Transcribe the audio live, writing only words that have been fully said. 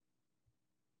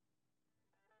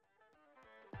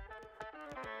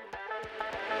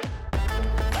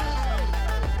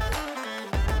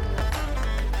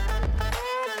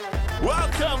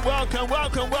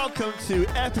Welcome to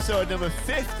episode number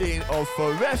 15 of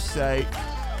For Ref's Sake.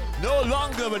 No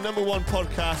longer the number one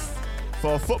podcast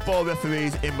for football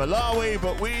referees in Malawi,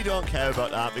 but we don't care about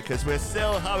that because we're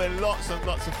still having lots and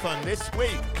lots of fun. This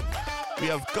week, we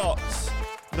have got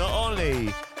not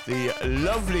only the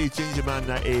lovely ginger man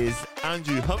that is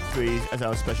Andrew Humphreys as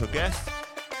our special guest,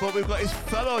 but we've got his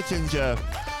fellow ginger,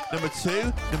 number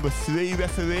 3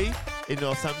 referee in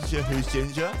Northamptonshire who's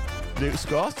ginger, Luke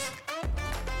Scott.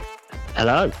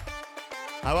 Hello.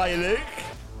 How are you, Luke?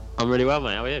 I'm really well,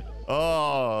 mate. How are you?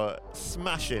 Oh,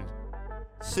 smashing.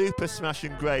 Super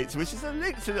smashing great, which is a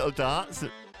link to Little Darts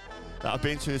that I've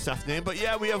been to this afternoon. But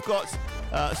yeah, we have got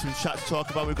some chat to talk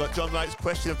about. We've got John Wright's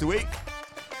question of the week.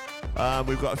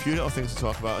 We've got a few little things to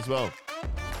talk about as well.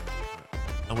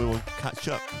 And we will catch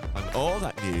up on all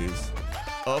that news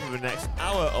over the next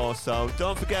hour or so.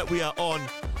 Don't forget, we are on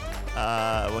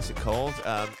what's it called?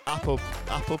 Apple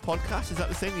Podcasts, is that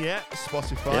the thing? Yeah.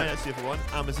 Spotify, yeah. That's the other one.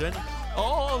 Amazon.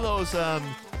 All those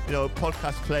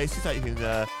podcast places that you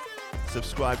can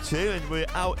subscribe to, and we're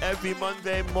out every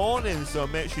Monday morning, so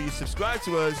make sure you subscribe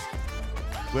to us.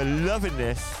 We're loving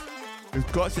this. We've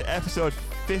got to episode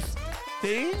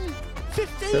 15?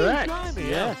 15? Correct. Blimey,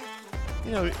 yeah.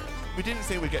 You know, we didn't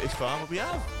think we'd get this far, but we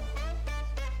have.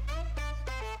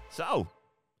 So,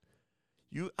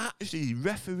 you actually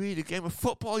refereed a game of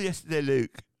football yesterday,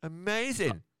 Luke.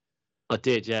 Amazing. I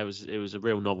did, yeah. It was a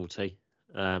real novelty.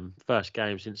 First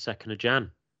game since 2nd of Jan.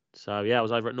 So, yeah, I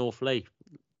was over at North Lee,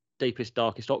 deepest,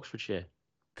 darkest Oxfordshire.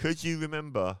 Could you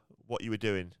remember what you were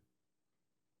doing?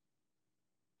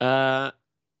 Well,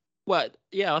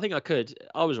 yeah, I think I could.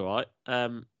 I was all right.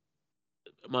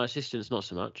 My assistants, not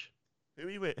so much. Who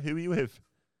were you with?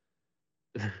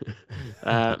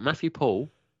 Matthew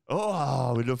Paul.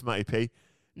 Oh, we love Matty P.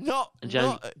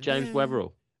 James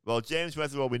Wetherall. Well, James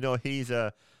Wetherall, we know he's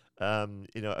a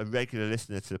regular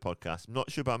listener to the podcast. I'm not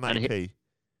sure about Matty P.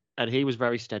 And he was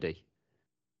very steady.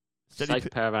 Safe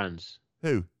pair of hands.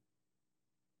 Who?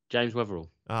 James Wetherall.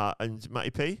 And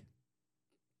Matty P?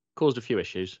 Caused a few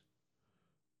issues.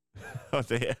 Oh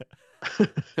dear.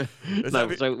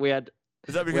 So we had.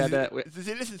 Is that because does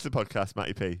he listen to the podcast,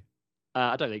 Matty P?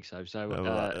 I don't think so.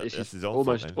 So this is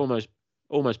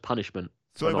almost punishment.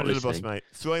 Throw him under the bus, mate.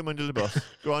 Throw him under the bus.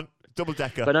 Go on, double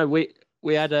decker. But no, we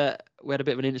had a bit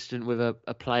of an incident with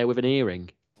a player with an earring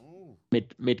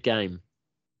mid game.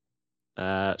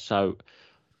 So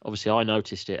obviously I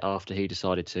noticed it after he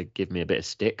decided to give me a bit of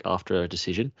stick after a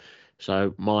decision.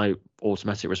 So my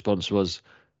automatic response was,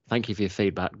 "Thank you for your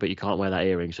feedback, but you can't wear that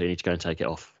earring, so you need to go and take it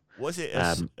off." Was it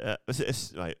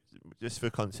right? Just for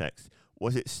context,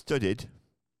 was it studded?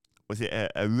 Was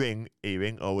it a ring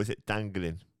earring, or was it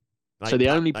dangling? So the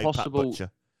only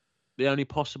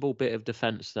possible bit of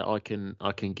defence that I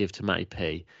can give to Matty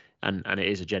P, and it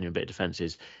is a genuine bit of defence,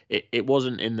 is it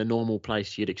wasn't in the normal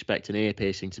place you'd expect an ear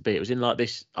piercing to be. It was in like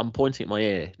this. I'm pointing at my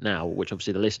ear now, which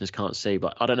obviously the listeners can't see,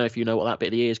 but I don't know if you know what that bit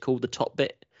of the ear is called, the top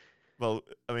bit. Well,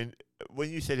 I mean,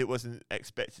 when you said it wasn't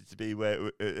expected to be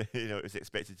where it was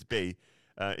expected to be,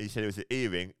 you said it was an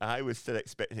earring. I was still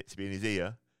expecting it to be in his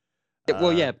ear.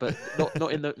 Well, yeah, but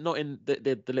not in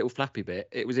the little flappy bit.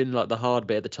 It was in like the hard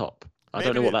bit at the top. I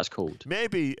don't know what that's called.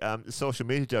 Maybe the social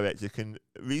media director can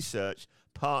research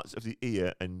parts of the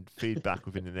ear and feedback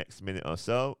within the next minute or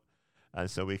so,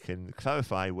 and so we can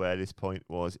clarify where this point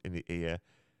was in the ear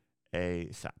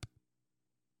ASAP.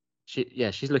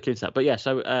 She's looking into that. But yeah,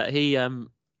 so he I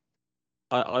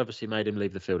obviously made him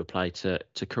leave the field of play to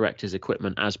correct his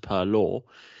equipment as per law.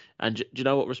 And do you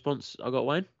know what response I got,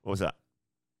 Wayne? What was that?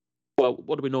 Well,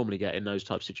 what do we normally get in those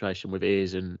types of situations with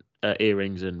ears and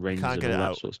earrings and rings and all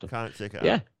that sort of stuff? Can't take it out.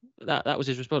 Yeah, that was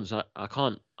his response. I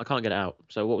can't get it out.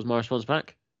 So what was my response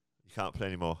back? You can't play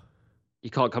anymore. You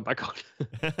can't come back on.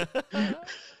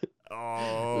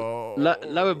 Oh.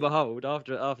 Lo and behold,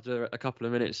 after a couple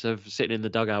of minutes of sitting in the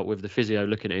dugout with the physio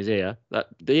looking at his ear,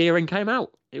 the earring came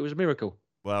out. It was a miracle.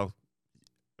 Well,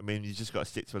 I mean, you just got to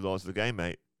stick to the laws of the game,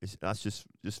 mate. That's just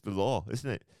the law, isn't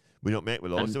it? We don't make the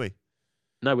laws, do we?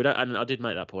 No, we don't. And I did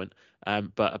make that point.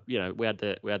 But we had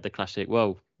the classic.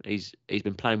 Well, he's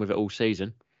been playing with it all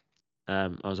season. I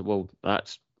was like, well,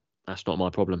 that's not my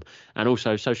problem. And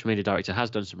also, social media director has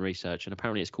done some research, and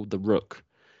apparently it's called the rook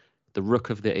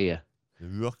of the ear. The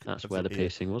rook. That's where the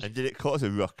piercing was. And did it cause a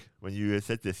rook when you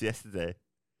said this yesterday?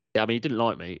 Yeah, I mean, he didn't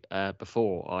like me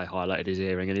before I highlighted his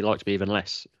earring, and he liked me even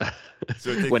less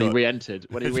So when he re-entered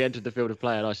the field of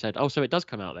play. And I said, "Oh, so it does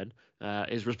come out then?"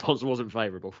 His response wasn't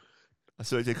favourable.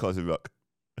 So it did cause a rook.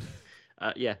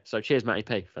 Yeah. So cheers, Matty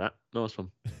P, for that. Nice one.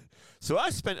 So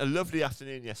I spent a lovely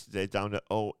afternoon yesterday down at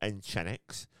ON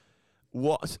Chenix.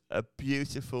 what a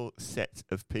beautiful set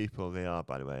of people they are,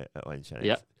 by the way, at Orange Challenge.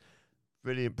 Yeah.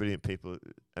 Brilliant, brilliant people.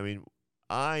 I mean,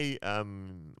 I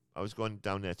was going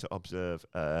down there to observe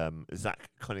Zach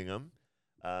Cunningham.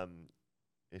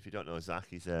 If you don't know Zach,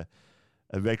 he's a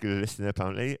regular listener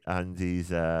apparently, and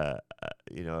he's a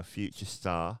future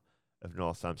star of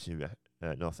Northamptonshire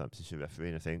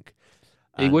refereeing, I think.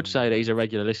 He would say that he's a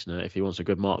regular listener if he wants a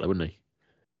good mark, though, wouldn't he?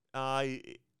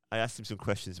 I asked him some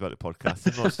questions about the podcast.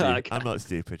 I'm not stupid. Okay. I'm not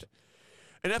stupid.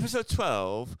 In episode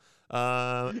 12,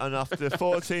 and after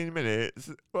 14 minutes,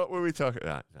 what were we talking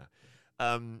about?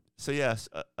 No. So yes,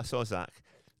 I saw Zach,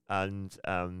 and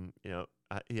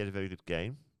he had a very good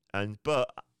game. But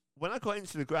when I got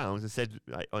into the grounds and said,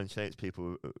 like, Orange Saints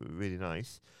people were really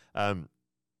nice, I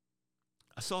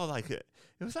saw like it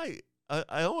was like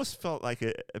I almost felt like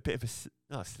a bit of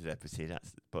not a celebrity.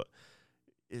 But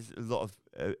is a lot of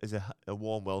is a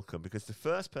warm welcome, because the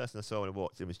first person I saw when I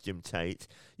walked in was Jim Tate.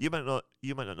 You might not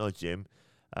know Jim,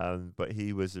 but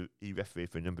he refereed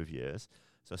for a number of years.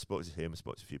 So I spoke to him. I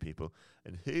spoke to a few people,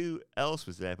 and who else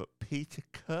was there but Peter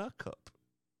Kirkup?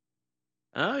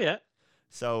 Oh yeah.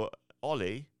 So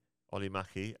Ollie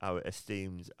Mackey, our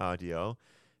esteemed RDO,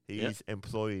 he's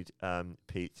employed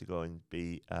Pete to go and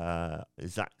be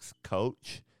Zach's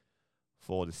coach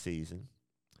for the season.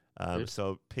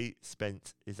 So Pete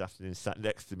spent his afternoon sat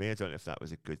next to me. I don't know if that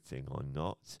was a good thing or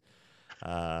not.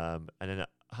 And then at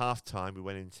half time, we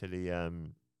went into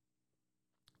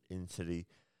the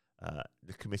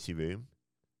committee room,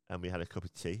 and we had a cup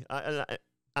of tea.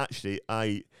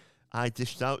 I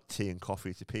dished out tea and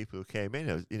coffee to people who came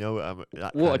in.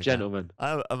 What a gentleman!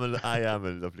 I am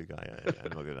a lovely guy. I'm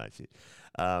not gonna lie to you.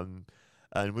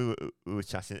 And we were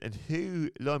chatting, and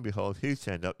lo and behold, who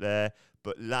turned up there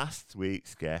but last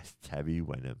week's guest, Terry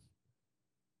Wenham.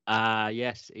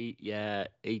 Yes,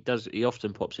 he does. He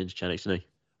often pops into Channel, doesn't he?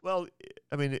 Well,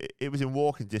 I mean, it was in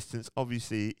walking distance.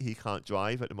 Obviously, he can't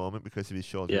drive at the moment because of his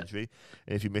shoulder injury.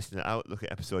 And if you're missing it out, look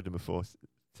at episode number 14.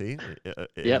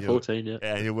 14, yeah.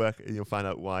 And you'll find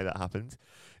out why that happened.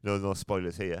 No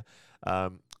spoilers here.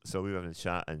 So we were having a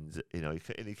chat, and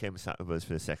he came and sat with us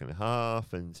for the second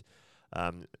half, and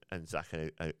Zach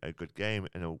had a good game,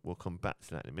 and we'll come back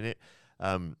to that in a minute.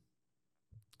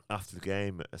 After the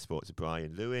game, I spoke to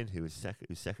Brian Lewin, who was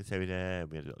secretary there, and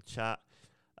we had a little chat.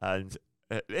 And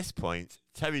at this point,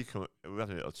 we were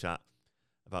having a little chat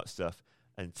about stuff,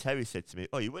 and Terry said to me,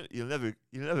 "Oh, you'll never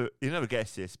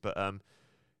guess this, but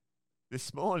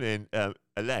this morning,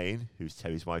 Elaine, who's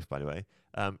Terry's wife, by the way,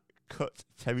 cut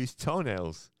Terry's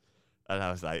toenails." And I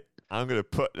was like, "I'm going to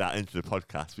put that into the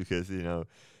podcast because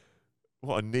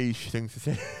what a niche thing to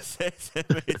say to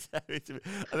me.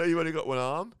 I know you've only got one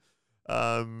arm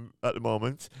at the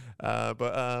moment,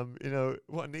 but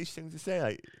what a niche thing to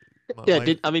say."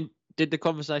 Did the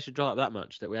conversation dry up that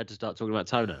much that we had to start talking about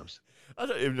toenails? I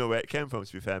don't even know where it came from,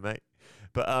 to be fair, mate.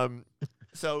 But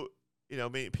so me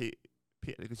and Pete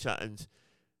had a good chat, and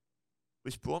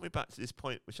which brought me back to this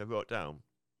point, which I wrote down.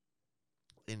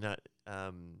 In that,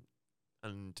 and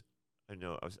I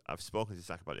know I've spoken to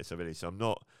Zach about this already, so I'm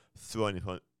not throwing him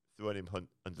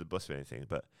under the bus or anything.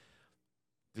 But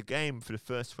the game, for the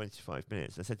first 25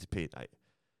 minutes, I said to Pete, like,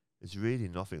 there's really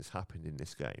nothing's happened in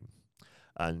this game,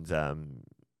 and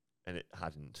it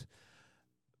hadn't.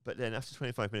 But then after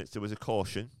 25 minutes, there was a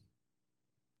caution,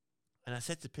 and I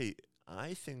said to Pete,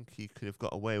 I think he could have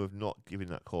got away with not giving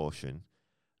that caution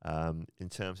in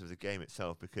terms of the game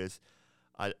itself, because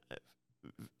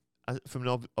from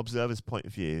an observer's point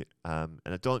of view, and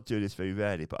I don't do this very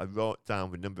rarely, but I wrote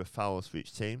down the number of fouls for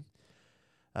each team.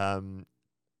 And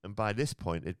by this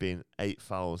point, there'd been 8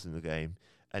 fouls in the game,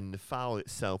 and the foul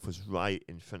itself was right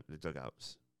in front of the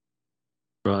dugouts.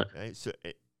 Right. Okay?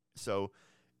 So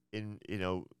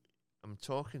I'm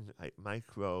talking like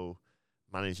micro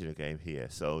managing a game here.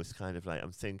 So it's kind of like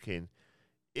I'm thinking,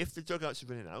 if the dugouts are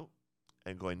running out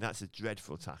and going, that's a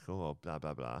dreadful tackle or blah,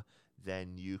 blah, blah,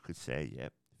 then you could say,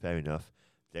 yep, fair enough,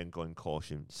 then go and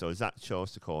caution. So Zach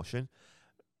chose to caution,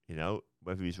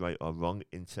 whether he's right or wrong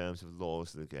in terms of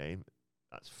laws of the game,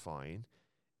 that's fine.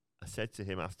 I said to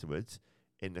him afterwards,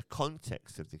 in the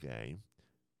context of the game,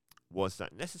 was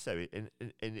that necessary? And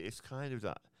it's kind of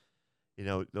that,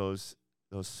 those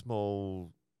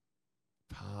small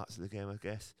parts of the game, I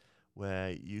guess,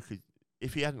 where you could,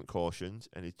 if he hadn't cautioned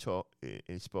and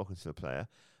he'd spoken to the player,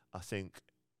 I think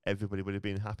everybody would have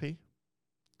been happy.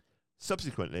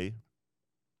 Subsequently,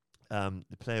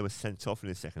 the player was sent off in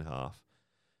the second half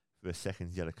for a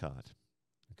second yellow card.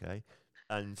 Okay,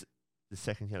 and the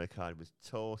second yellow card was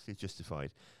totally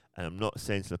justified. And I'm not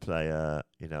saying to the player,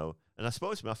 and I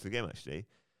spoke to him after the game actually,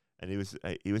 and he was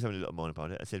having a little moan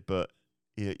about it. I said, but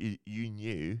you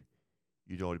knew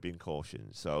you'd already been cautioned.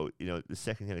 So, the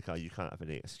second yellow card, you can't have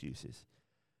any excuses.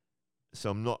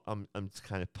 So I'm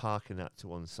kind of parking that to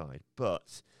one side.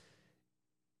 But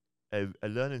a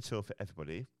learning tool for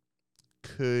everybody.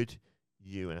 Could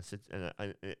you, and I said,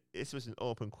 and this was an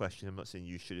open question. I'm not saying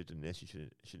you should have done this, you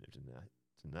shouldn't have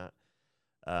done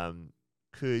that.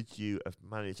 Could you have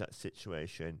managed that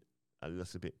situation a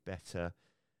little bit better?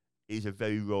 He's a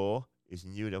very raw. He's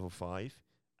new level 5.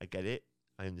 I get it.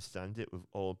 I understand it. We've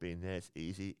all been there. It's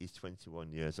easy. He's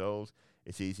 21 years old.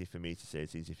 It's easy for me to say.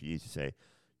 It's easy for you to say.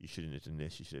 You shouldn't have done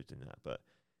this. You should have done that. But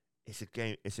it's a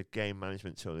game. It's a game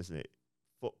management tool, isn't it?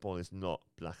 Football is not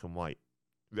black and white.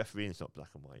 Refereeing is not black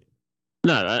and white.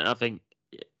 No, I think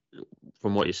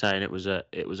from what you're saying, it was a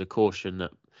caution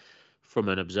that, from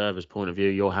an observer's point of view,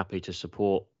 you're happy to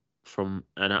support from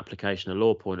an application of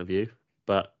law point of view.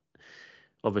 But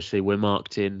obviously, we're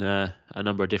marked in a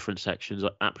number of different sections,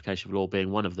 application of law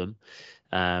being one of them,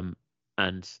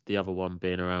 and the other one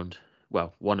being around,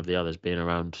 well, one of the others being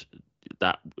around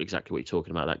that, exactly what you're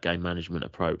talking about, that game management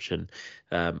approach, and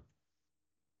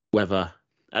whether,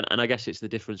 and I guess it's the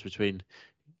difference between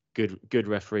good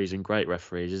referees and great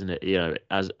referees, isn't it?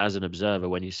 As an observer,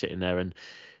 when you're sitting there, and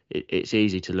it's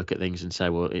easy to look at things and say,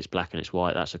 well, it's black and it's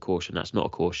white, that's a caution, that's not a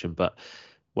caution. But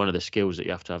one of the skills that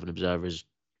you have to have an observer is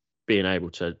being able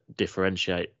to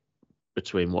differentiate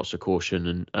between what's a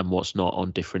caution and what's not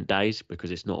on different days,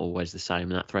 because it's not always the same,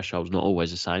 and that threshold's not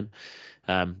always the same.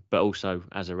 But also,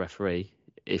 as a referee,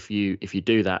 if you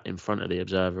do that in front of the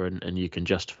observer and you can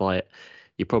justify it,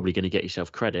 you're probably going to get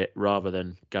yourself credit, rather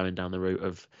than going down the route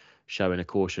of showing a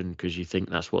caution because you think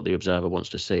that's what the observer wants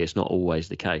to see. It's not always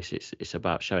the case. It's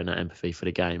about showing that empathy for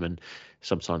the game, and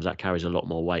sometimes that carries a lot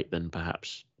more weight than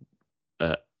perhaps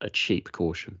a cheap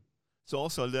caution. So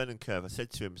also a learning curve. I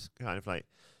said to him, kind of like,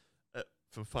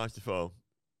 from 5 to 4,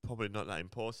 probably not that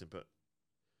important, but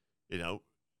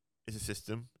it's a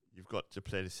system. You've got to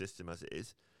play the system as it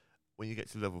is. When you get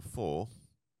to level 4,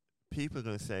 people are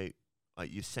going to say,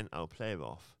 you sent our player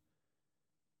off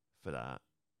for that,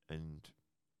 and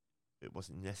it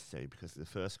wasn't necessary because of the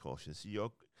first caution. So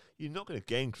you're not going to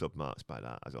gain club marks by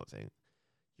that, I don't think.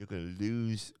 You're going to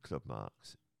lose club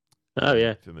marks. Oh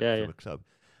yeah, from a club.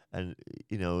 And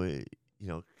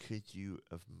could you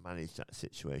have managed that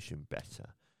situation better?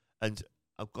 And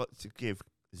I've got to give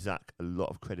Zach a lot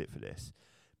of credit for this,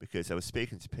 because I was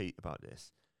speaking to Pete about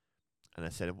this, and I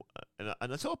said, and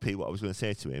I told Pete what I was going to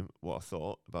say to him, what I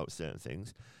thought about certain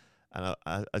things, and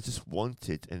I just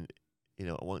wanted, I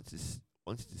wanted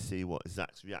to see what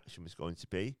Zach's reaction was going to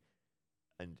be,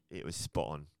 and it was spot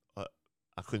on.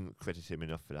 I couldn't credit him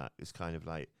enough for that. It was kind of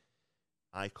like,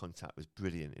 eye contact was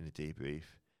brilliant in the debrief.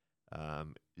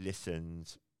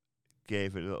 Listened,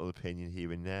 gave a little opinion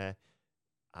here and there.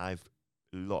 I've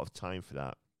a lot of time for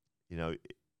that. And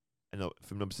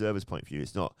from an observer's point of view,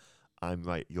 it's not I'm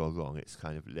right, you're wrong. It's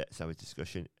kind of, let's have a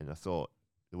discussion. And I thought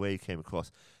the way he came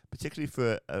across, particularly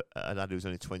for a lad who's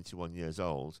only 21 years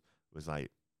old, was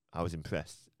like, I was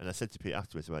impressed. And I said to Pete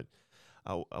afterwards,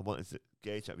 I wanted to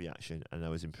gauge that reaction, and I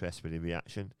was impressed with the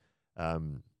reaction.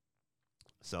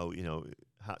 So,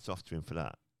 hats off to him for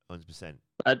that, 100%.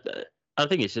 I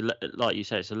think it's like you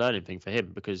say, it's a learning thing for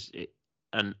him, because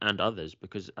and others,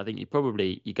 because I think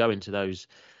you go into those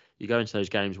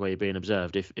games where you're being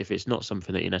observed, if it's not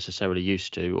something that you're necessarily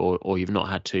used to, or you've not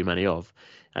had too many of,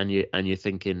 and you're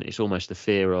thinking, it's almost the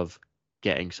fear of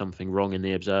getting something wrong in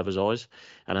the observer's eyes.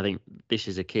 And I think this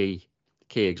is a key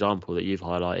example that you've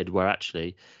highlighted, where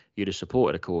actually you'd have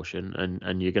supported a caution,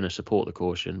 and you're going to support the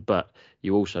caution, but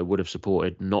you also would have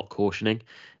supported not cautioning.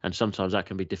 And sometimes that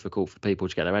can be difficult for people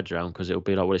to get their heads around, because it'll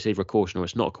be like, well, it's either a caution or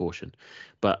it's not a caution.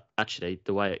 But actually,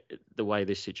 the way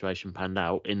this situation panned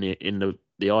out, in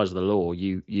the eyes of the law,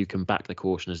 you can back the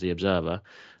caution as the observer,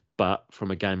 but from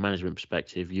a game management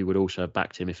perspective, you would also have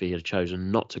backed him if he had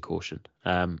chosen not to caution.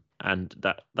 And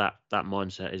that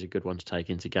mindset is a good one to take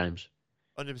into games.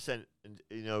 100%. And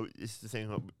this is the thing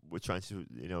that we're trying to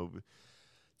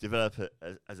develop it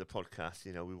as a podcast.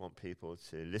 We want people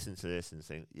to listen to this and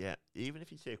think, yeah, even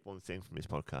if you take one thing from this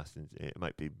podcast, and it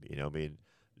might be me and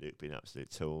Luke being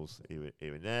absolute tools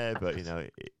here and there, but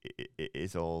it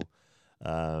is all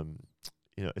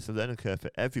it's a learning curve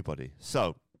for everybody.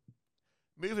 So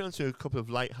moving on to a couple of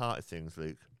light-hearted things,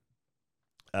 Luke.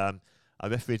 I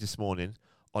refereed this morning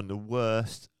on the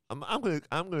worst. I'm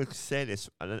gonna say this,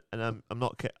 and I'm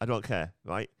not. I don't care,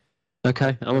 right?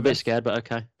 Okay, I'm a bit scared, but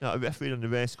okay. No, I refereed on the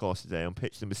race course today on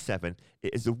pitch number 7.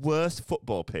 It is the worst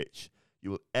football pitch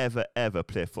you will ever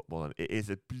play football on. It is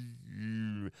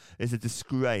it's a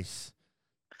disgrace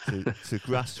to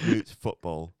grassroots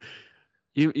football.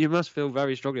 You must feel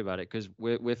very strongly about it because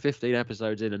we're 15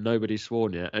 episodes in and nobody's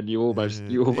sworn yet, and you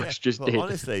almost just but did.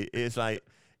 honestly, it's like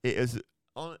it was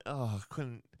on. Oh, I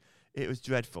couldn't. It was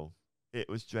dreadful. It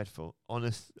was dreadful.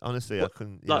 Honestly, I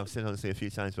couldn't. Like, I've said honestly a few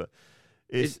times, but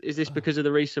is this because of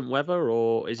the recent weather,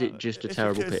 or is it just a it's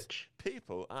terrible because pitch?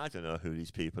 People, I don't know who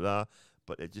these people are,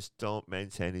 but they just don't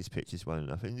maintain these pitches well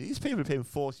enough. And these people are paying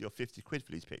 40 or 50 quid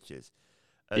for these pitches.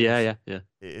 And Yeah.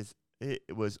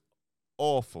 It was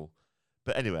awful.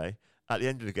 But anyway, at the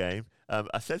end of the game,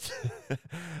 I said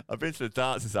I've been to the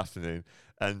darts this afternoon,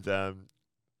 and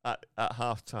at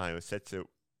half time, I said to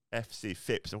FC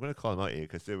Phipps, I'm going to call them out here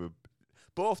because they were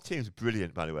both teams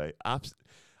brilliant, by the way. I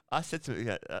said to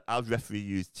them, I'll referee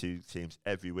use two teams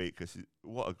every week because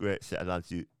what a great set of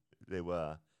lads they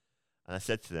were. And I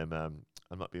said to them,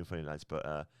 I'm not being funny, lads,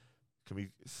 but can we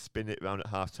spin it round at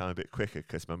half time a bit quicker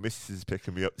because my missus is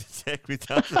picking me up to take me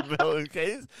down to Milton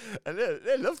Keynes, and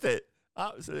they loved it.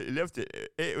 Absolutely loved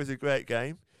it. It was a great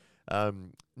game.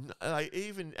 Like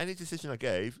even any decision I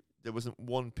gave, there wasn't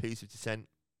one piece of dissent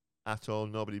at all.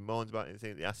 Nobody moaned about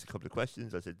anything. They asked a couple of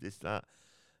questions. I said this, that,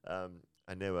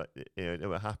 and they were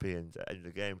happy. And at the end of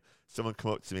the game, someone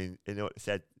come up to me and you know what they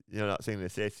said. You know that thing they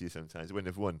say to you sometimes when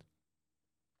they've won.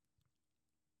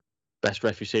 Best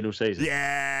ref you've seen all season.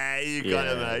 Yeah, you got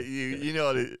it, mate. You know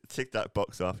how to tick that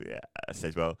box off. Yeah, I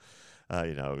said, well,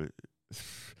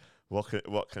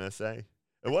 what can I say?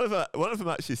 And one of them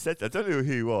actually said, I don't know who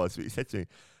he was, but he said to me,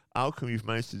 "How come you've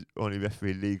managed to only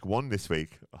referee League One this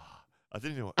week?" Oh, I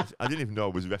didn't even know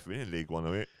I was refereeing in League One.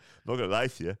 I mean, I'm not gonna lie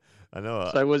to you. I know.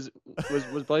 So was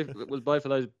both of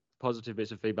those positive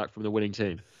bits of feedback from the winning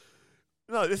team?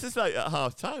 No, this is like at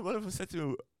half time. One of them said to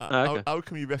me, how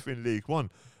come you refereeing League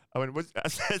One? I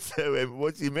said to him,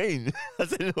 "What do you mean?" I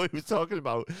didn't know what he was talking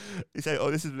about. He said, "Oh,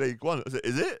 this is League One." I said,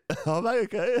 "Is it?" "Oh,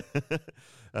 right, okay."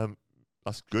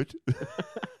 That's good.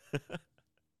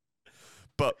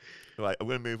 But right, I'm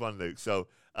going to move on, Luke. So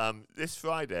this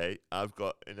Friday, I've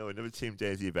got another Team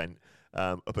Daisy event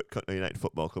up at Cutler United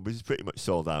Football Club, which is pretty much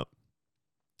sold out.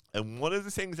 And one of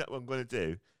the things that I'm going to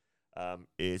do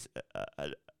is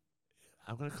I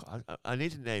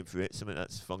need a name for it, something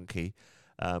that's funky,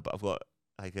 but I've got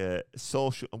like a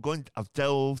social. I've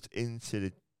delved into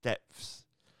the depths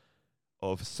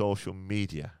of social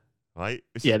media. Right?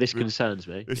 This concerns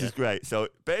me. This is great. So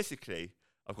basically,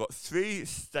 I've got 3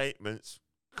 statements,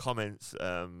 comments, 3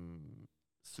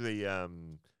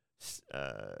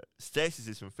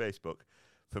 statuses from Facebook,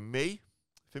 from me,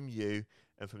 from you,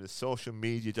 and from the social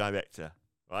media director.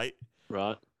 Right?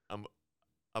 Right. I'm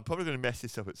probably going to mess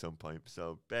this up at some point,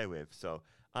 so bear with. So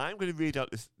I'm going to read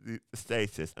out the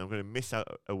status, and I'm going to miss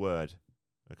out a word.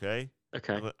 Okay?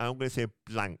 Okay. I'm going to say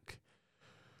blank.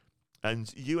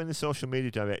 And you and the social media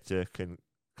director can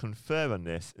confer on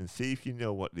this and see if you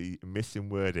know what the missing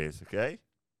word is, okay?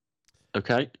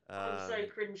 Okay. I'm so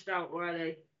cringed out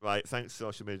already. Right, thanks,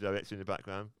 social media director in the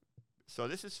background. So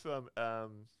this is from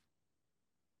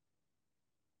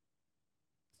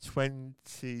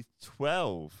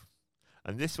 2012.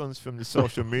 And this one's from the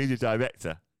social media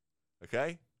director,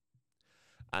 okay?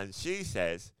 And she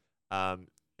says,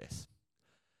 yes.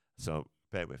 So,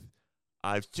 bear with.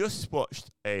 "I've just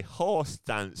watched a horse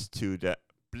dance to the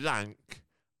blank.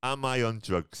 Am I on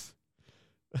drugs?"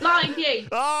 Lion King.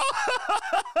 Oh!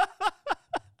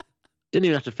 Didn't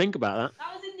even have to think about that.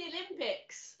 That was in the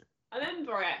Olympics. I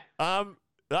remember it.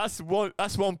 That's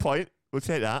one point. We'll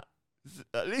take that.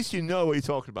 At least you know what you're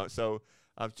talking about. So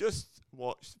I've just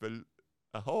watched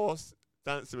a horse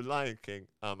dance to the Lion King.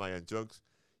 Am I on drugs?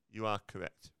 You are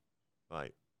correct.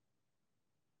 Right.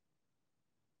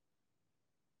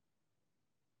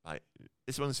 Right.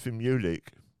 This one's from you,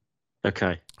 Luke.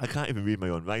 Okay. I can't even read my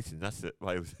own writing. That's it.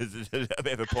 Why there's a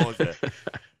bit of a pause there.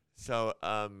 So,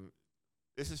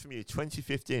 this is from you,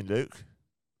 2015, Luke,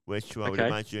 which I would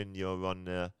imagine you're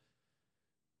on,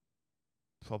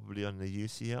 probably on the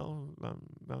UCL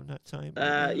around that time.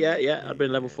 Yeah. I'd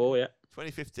been level 4, yeah.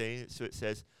 2015. So it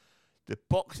says, "The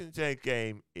Boxing Day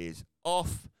game is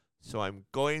off, so I'm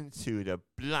going to the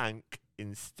blank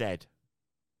instead."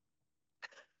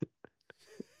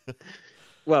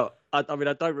 Well, I mean,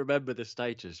 I don't remember the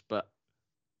status, but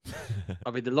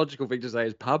I mean, the logical thing to say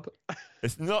is pub.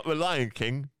 It's not the Lion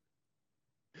King.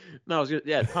 No, I was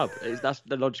gonna, pub. That's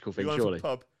the logical thing, surely.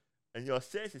 Pub, and your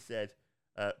status said,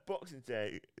 "Boxing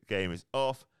Day game is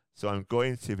off, so I'm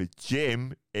going to the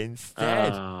gym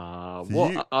instead." So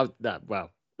what?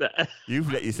 Well,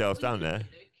 you've let yourself down there.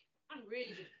 I'm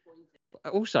really disappointed.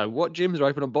 Also, what gyms are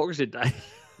open on Boxing Day?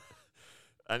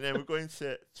 And then we're going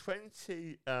to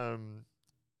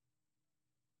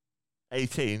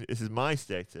 2018. This is my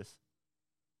status.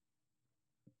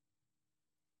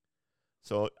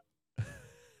 So,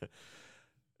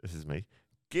 this is me.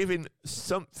 Giving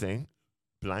something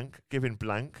blank,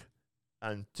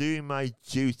 and doing my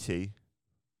duty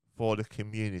for the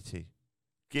community.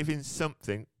 Giving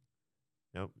something,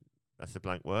 no, that's a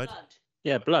blank word. Blood.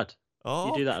 Yeah, blood. Oh,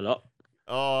 You do that a lot.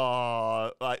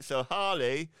 Oh, right. So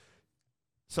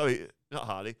not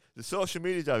Harley, the social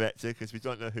media director, because we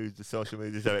don't know who the social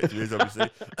media director is, obviously.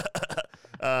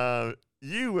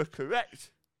 You were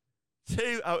correct.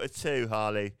 2 out of 2,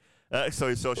 Harley.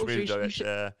 Social media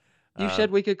director. You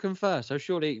said we could confer, so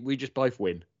surely we just both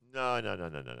win. No.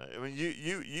 I mean,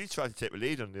 you tried to take the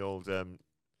lead on the old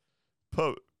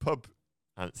pub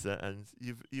answer, and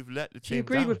you've let the team She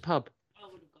agreed down. with pub. I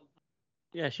would have gone.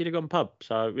 Yeah, she'd have gone pub.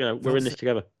 So we're in this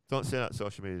together. Don't say that,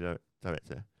 social media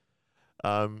director.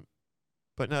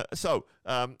 But no. So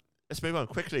let's move on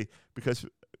quickly, because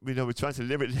we know we're trying to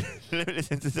limit this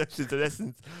introduction to less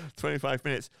than 25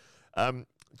 minutes.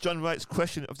 John Wright's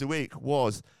question of the week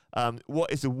was,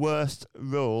 what is the worst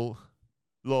law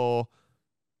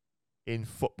in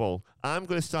football? I'm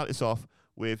going to start this off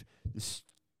with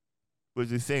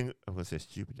the thing. I'm going to say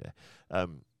stupid there.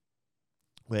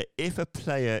 Where if a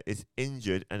player is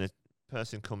injured and a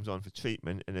person comes on for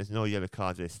treatment and there's no yellow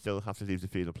card, they still have to leave the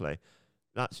field of play.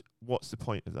 What's the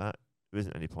point of that? There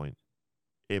isn't any point,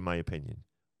 in my opinion.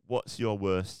 What's your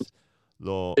worst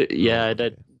law?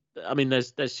 I mean,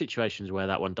 there's situations where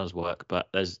that one does work, but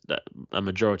there's a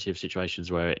majority of situations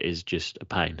where it is just a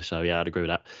pain. So yeah, I'd agree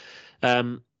with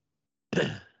that.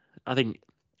 I think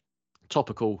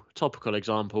topical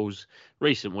examples,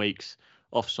 recent weeks,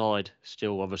 offside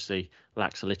still obviously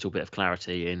lacks a little bit of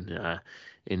clarity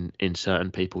in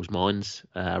certain people's minds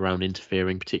around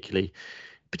interfering,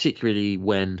 particularly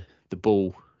when the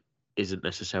ball isn't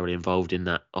necessarily involved in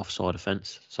that offside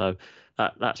offence. So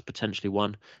that's potentially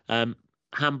one.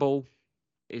 Handball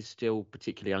is still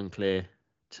particularly unclear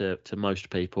to most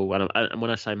people. And when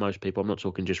I say most people, I'm not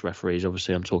talking just referees.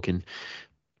 Obviously, I'm talking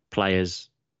players,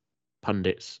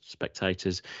 pundits,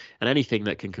 spectators, and anything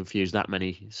that can confuse that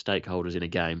many stakeholders in a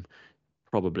game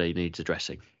probably needs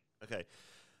addressing. Okay.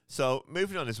 So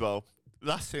moving on as well,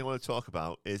 last thing I want to talk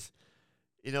about is,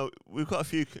 we've got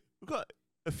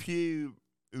a few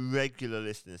regular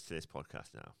listeners to this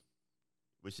podcast now,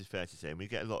 which is fair to say. And we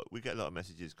get a lot of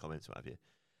messages, comments, what have you.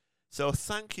 So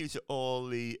thank you to all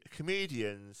the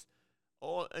comedians,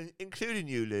 including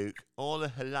you, Luke, all the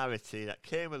hilarity that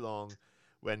came along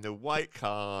when the white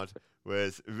card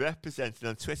was represented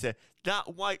on Twitter.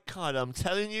 That white card, I'm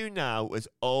telling you now, was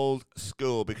old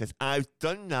school, because I've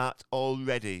done that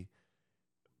already.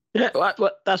 Yeah,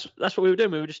 well, that's what we were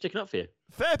doing. We were just sticking up for you.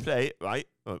 Fair play, right?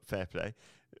 Oh, fair play.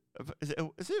 Is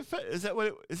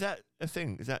that a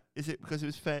thing? Is it because it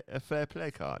was a fair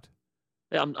play card?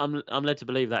 Yeah, I'm led to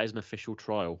believe that is an official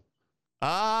trial.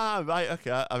 Ah, right,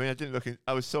 okay. I mean, I didn't look in.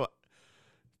 I was so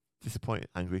disappointed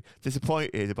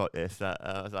about this that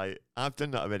I was like, I've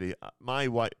done that already. My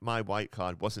white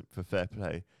card wasn't for fair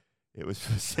play; it was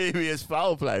for serious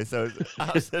foul play. So it's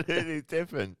absolutely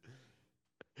different.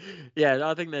 Yeah,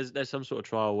 I think there's some sort of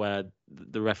trial where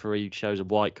the referee shows a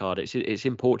white card. It's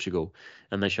in Portugal,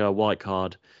 and they show a white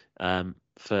card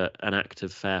for an act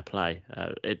of fair play.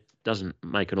 It doesn't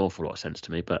make an awful lot of sense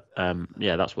to me, but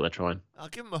yeah, that's what they're trying. I'll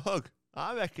give him a hug.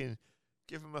 I reckon,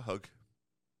 give him a hug.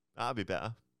 That'll be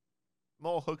better.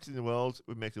 More hugs in the world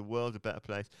would make the world a better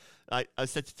place. I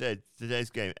said today's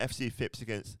game, FC Phipps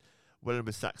against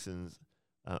Wellingborough Saxons.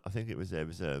 I think it was their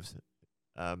reserves.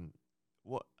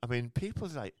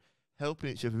 People's like helping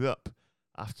each other up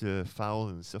after a foul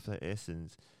and stuff like this,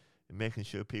 and making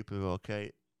sure people are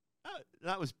okay.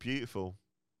 That was beautiful.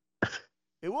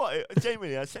 It was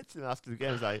genuinely. I said to them after the game,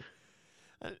 I was like,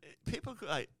 people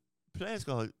players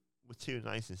were too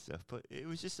nice and stuff, but it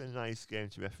was just a nice game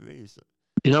to referees.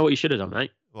 You know what you should have done,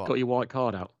 mate? What? Got your white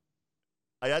card out.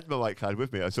 I had my white card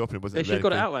with me. I was hoping it wasn't. You should have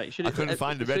got it out, mate. I couldn't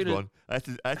find the red one. I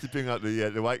had to bring out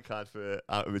the white card for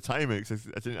out of retirement because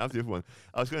I didn't have the other one.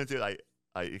 I was going to do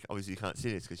obviously you can't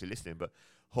see this because you're listening, but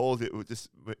hold it just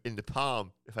in the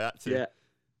palm if I had to. Yeah.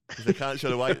 Because I can't show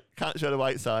the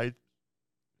white side.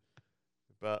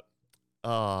 But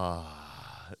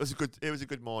it was a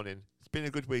good morning. It's been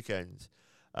a good weekend.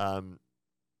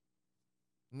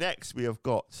 Next we have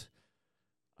got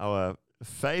our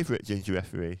favourite ginger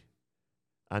referee,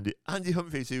 Andy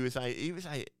Humphries, who was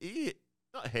he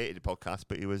not hated the podcast,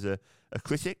 but he was a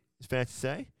critic. It's fair to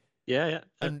say. Yeah.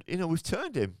 And we've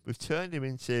turned him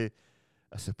into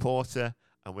a supporter,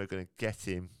 and we're going to get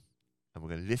him, and we're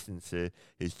going to listen to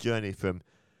his journey from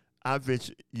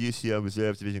average UCL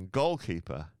Reserve Division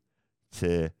goalkeeper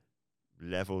to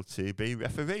level 2B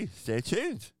referee. Stay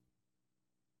tuned.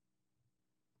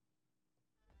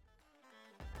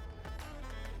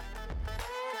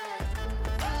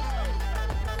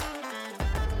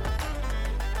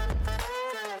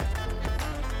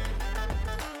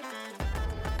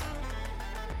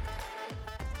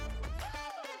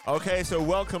 Okay, so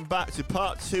welcome back to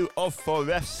part 2 of For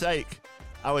Ref's Sake,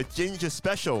 our Ginger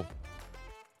special.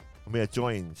 And we are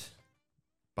joined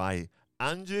by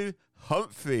Andrew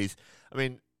Humphreys. I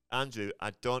mean, Andrew,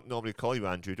 I don't normally call you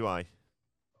Andrew, do I?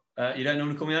 You don't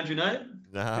normally call me Andrew, no?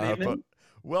 No, but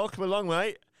welcome along,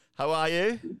 mate. How are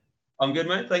you? I'm good,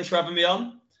 mate. Thanks for having me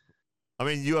on. I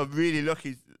mean, you are really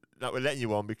lucky that we're letting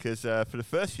you on because for the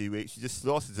first few weeks you just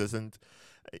slaughtered us and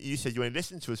you said you only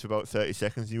listened to us for about 30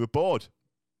 seconds and you were bored.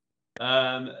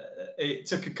 It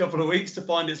took a couple of weeks to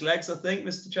find its legs, I think,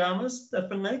 Mr. Chalmers,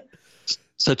 definitely.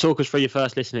 So talk us through your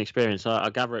first listening experience. I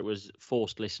gather it was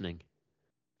forced listening.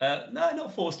 No,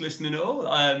 not forced listening at all.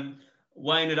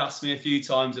 Wayne had asked me a few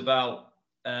times about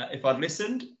if I'd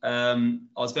listened. I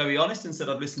was very honest and said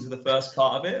I'd listened to the first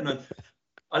part of it.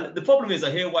 And the problem is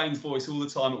I hear Wayne's voice all the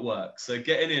time at work. So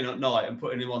getting in at night and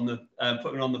putting him on the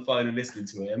phone and listening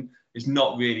to him is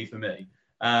not really for me.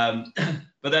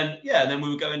 But then, then we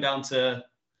were going down to,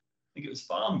 I think it was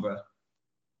Farnborough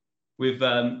with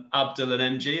Abdul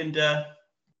and MG. And I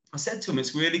said to him,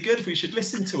 it's really good. We should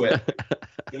listen to it.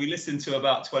 And we listened to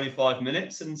about 25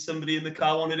 minutes and somebody in the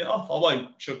car wanted it off. I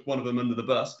won't chuck one of them under the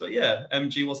bus, but yeah,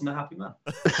 MG wasn't a happy man.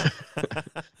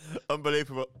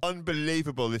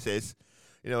 Unbelievable this is.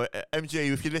 You know,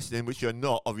 MG, if you're listening, which you're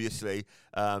not, obviously,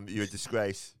 you're a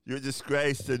disgrace. You're a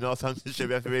disgrace to Northamptonshire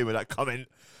referee with that comment.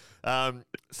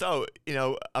 So, you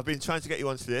know, I've been trying to get you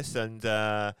onto this and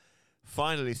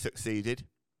finally succeeded.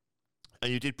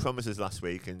 And you did promise us last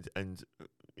week and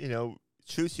you know,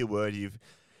 true to your word, you've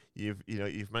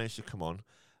managed to come on,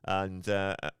 and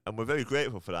we're very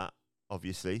grateful for that.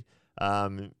 Obviously,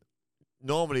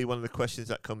 normally one of the questions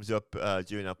that comes up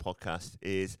during our podcast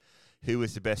is who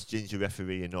is the best ginger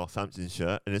referee in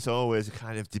Northamptonshire, and it's always a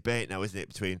kind of debate now, isn't it,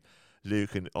 between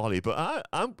Luke and Ollie? But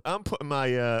I'm putting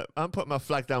my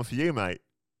flag down for you, mate.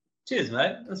 Cheers,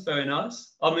 mate. That's very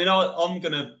nice. I mean, I'm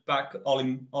gonna back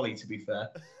Ollie. To be fair.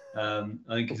 I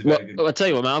think he's a very good. Well, I tell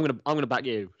you what, man, I'm gonna back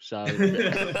you. So,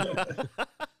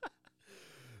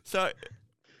 so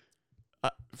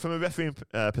from a refereeing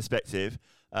perspective,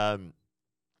 the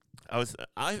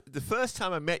first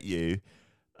time I met you,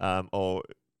 or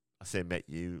I say met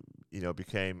you, you know,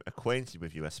 became acquainted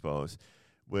with you, I suppose,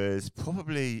 was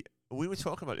probably we were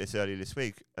talking about this earlier this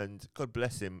week, and God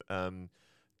bless him,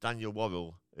 Daniel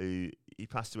Worrell, who he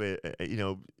passed away,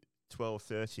 12,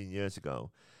 13 years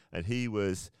ago, and he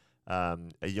was.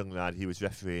 A young lad, he was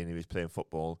refereeing, he was playing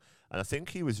football, and I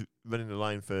think he was running the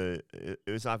line for, it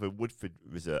was either Woodford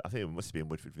Reserve, I think it must have been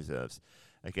Woodford Reserves,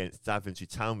 against Daventry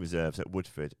Town Reserves at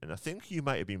Woodford, and I think you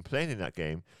might have been playing in that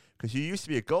game, because you used to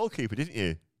be a goalkeeper, didn't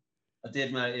you? I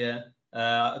did, mate, yeah.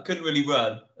 I couldn't really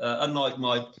run. Unlike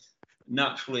my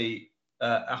naturally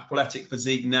athletic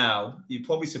physique now, you'd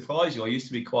probably surprise you, I used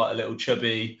to be quite a little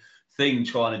chubby thing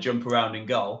trying to jump around in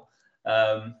goal.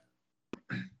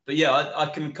 But yeah, I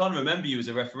can kind of remember you as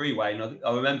a referee, Wayne.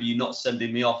 I remember you not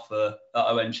sending me off at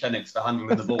Owen Chenix for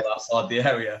handling the ball outside the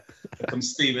area. I come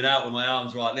steaming out with my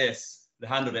arms like this, to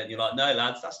handle it, and you're like, no,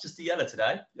 lads, that's just a yellow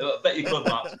today. I bet you could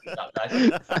match that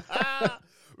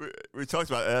day. we talked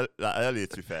about that earlier,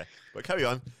 to be fair. But carry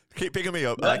on. Keep picking me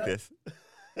up like this.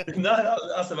 No,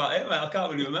 that's about it, mate. I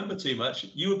can't really remember too much.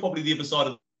 You were probably the other side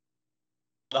of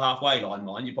the halfway line,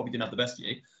 mine. You probably didn't have the best of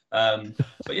you.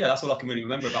 But yeah, that's all I can really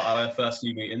remember about our first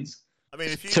few meetings. I mean,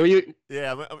 if you, so you,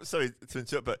 yeah, I'm sorry to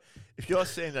interrupt, but if you're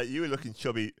saying that you were looking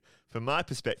chubby, from my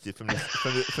perspective, from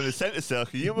the centre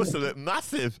circle, you must have looked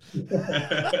massive.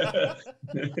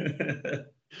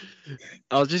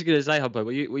 I was just going to say, Hubbo,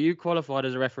 were you qualified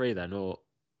as a referee then, or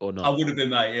not? I would have been,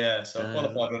 mate. Yeah, so I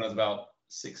qualified when I was about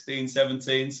 16,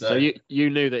 17. So you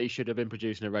knew that he should have been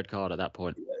producing a red card at that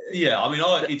point. Yeah, I mean,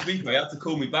 he had to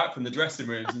call me back from the dressing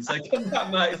rooms and say, "Come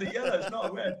back, mate. Is it yellow? It's not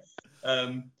a red."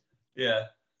 Yeah.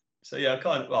 So yeah, I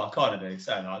kind of do.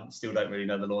 Saying I still don't really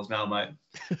know the laws now, mate.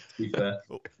 To be fair.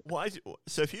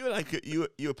 So if you were like you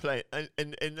were playing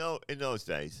in those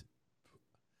days,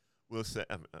 we'll say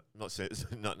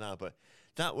not now, but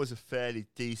that was a fairly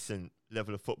decent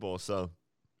level of football. So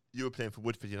you were playing for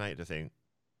Woodford United, I think.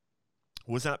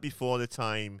 Was that before the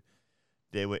time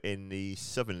they were in the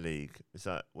Southern League? Is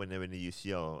that when they were in the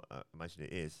UCL? I imagine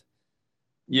it is.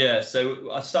 Yeah,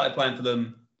 so I started playing for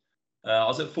them. I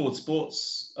was at Ford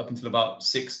Sports up until about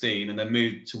 16 and then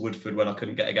moved to Woodford when I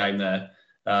couldn't get a game there.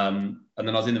 And then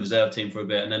I was in the reserve team for a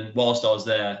bit. And then whilst I was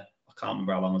there, I can't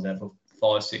remember how long I was there, for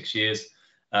 5-6 years,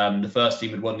 the first team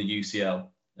had won the UCL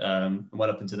and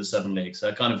went up into the Southern League.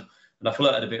 So and I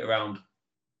flirted a bit around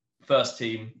first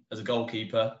team as a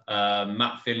goalkeeper.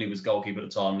 Matt Finley was goalkeeper at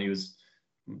the time. And he was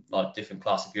like different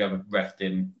class. If you ever refed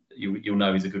him, you'll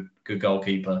know he's a good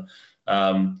goalkeeper.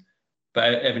 but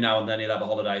every now and then he'll have a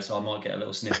holiday, so I might get a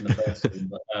little sniff in the first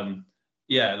team. But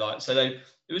yeah, like so it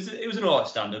was an alright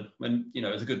standard. When it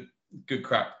was a good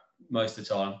crack most of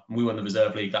the time. And we won the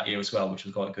reserve league that year as well, which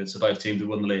was quite good. So both teams had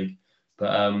won the league.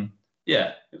 But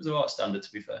yeah, it was alright standard,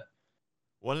 to be fair.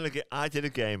 I did a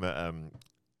game at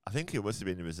I think it must have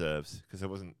been the reserves because I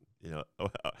wasn't,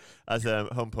 as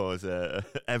Humpo's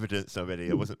evidence already,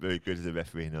 I wasn't very good as a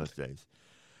referee in those days.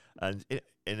 And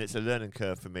it's a learning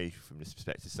curve for me from this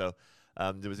perspective. So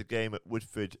there was a game at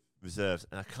Woodford Reserves,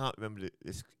 and I can't remember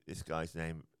this guy's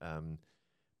name,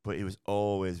 but he was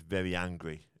always very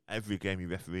angry. Every game he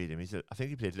refereed him, I think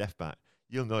he played left back.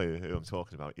 You'll know who I'm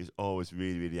talking about. He was always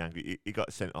really, really angry. He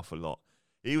got sent off a lot.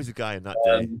 He was a guy in that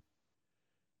day.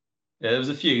 Yeah, there was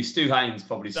a few. Stu Haynes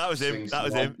probably. That was him.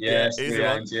 Yeah, Stu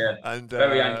Haynes. Yeah, and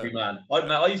very angry man.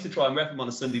 I used to try and ref him on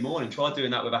a Sunday morning. Tried doing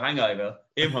that with a hangover,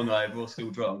 him hungover or still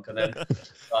drunk, and then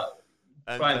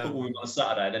playing football with him on a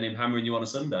Saturday, then him hammering you on a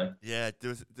Sunday. Yeah,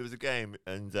 there was a game,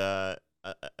 and a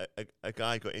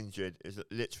guy got injured. It was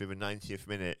literally the 90th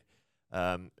minute,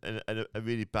 and a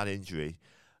really bad injury,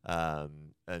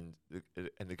 and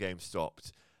the game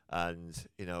stopped. And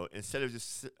instead of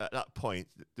just at that point,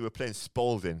 they were playing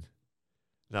Spalding.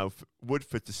 Now,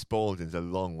 Woodford to Spalding's a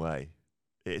long way.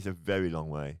 It is a very long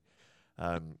way.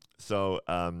 So,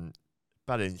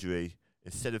 bad injury.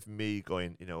 Instead of me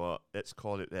going, let's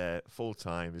call it there full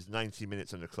time. There's 90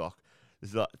 minutes on the clock.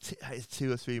 There's like it's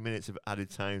 2 or 3 minutes of added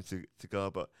time to go,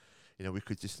 but we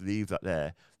could just leave that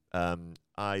there.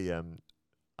 I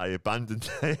abandoned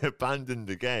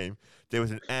the game. There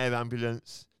was an air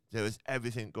ambulance. There was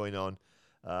everything going on.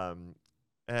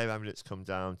 Air ambulance come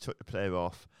down, took the player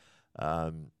off.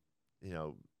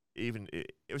 Even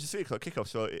it was a 3 o'clock kickoff,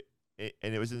 so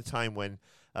it was in a time when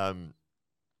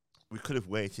we could have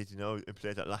waited, and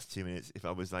played that last 2 minutes if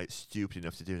I was like stupid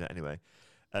enough to do that anyway.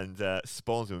 And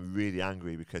Spawns were really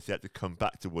angry because they had to come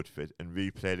back to Woodford and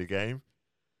replay the game.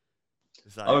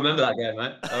 Like, I remember that game,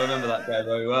 mate. I remember that game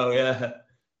very well. Yeah,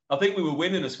 I think we were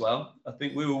winning as well. I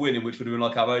think we were winning, which would have been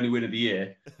like our only win of the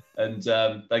year. And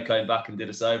they came back and did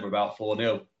us over about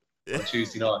 4-0 on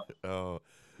Tuesday night. Oh,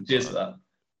 cheers for that.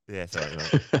 Yeah, sorry,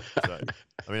 mate. Sorry.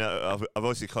 I mean, I've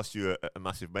obviously cost you a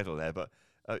massive medal there, but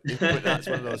that's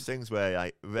one of those things where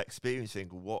we're experiencing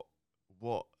what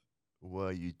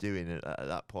were you doing at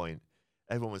that point?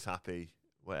 Everyone was happy,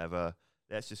 whatever.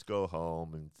 Let's just go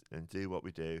home and do what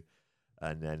we do.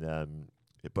 And then,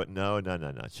 but no.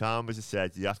 Chalmers has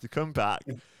said you have to come back.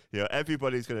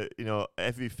 Everybody's going to,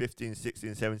 every 15,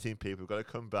 16, 17 people have got to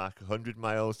come back 100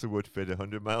 miles to Woodford,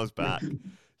 100 miles back,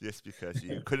 just because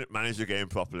you couldn't manage the game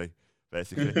properly,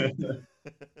 basically.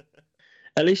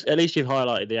 At least you've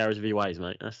highlighted the errors of your ways,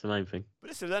 mate. That's the main thing.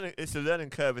 But it's a learning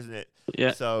curve, isn't it?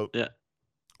 Yeah. So yeah.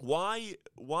 Why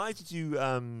did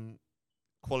you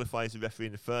qualify as a referee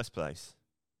in the first place?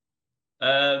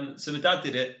 So my dad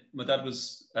did it. My dad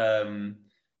was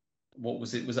what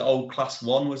was it? Was it old Class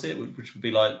 1? Was it, which would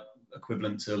be like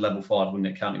equivalent to level 5, wouldn't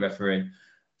it? County referee.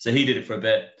 So he did it for a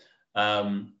bit,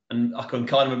 and I can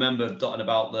kind of remember dotting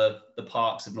about the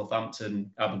parks of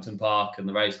Northampton, Abington Park, and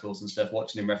the racecourse and stuff,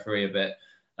 watching him referee a bit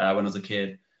when I was a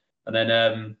kid. And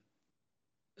then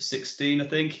 16, I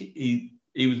think he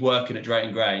was working at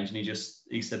Drayton Grange, and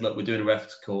he said, "Look, we're doing a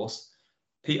ref's course."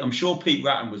 I'm sure Pete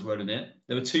Ratton was running it.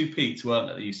 There were 2 Petes, weren't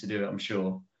there, that used to do it, I'm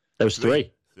sure. There was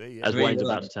 3. Yeah. As Wayne's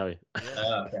about to tell you.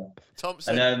 Yeah. Okay.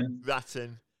 Thompson,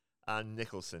 Ratton, and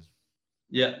Nicholson.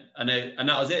 Yeah, and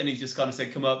that was it. And he just kind of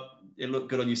said, "Come up, it looked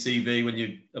good on your CV when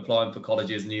you're applying for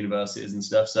colleges and universities and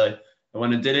stuff." So I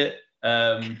went and did it.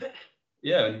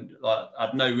 Yeah, and I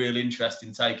had no real interest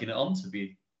in taking it on, to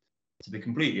be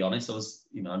completely honest. I was,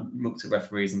 I looked at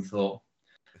referees and thought,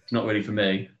 it's not really for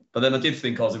me. But then I did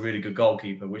think I was a really good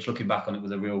goalkeeper, which looking back on it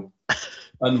was a real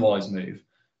unwise move.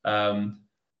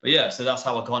 But yeah, so that's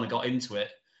how I kind of got into it.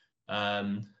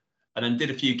 And then did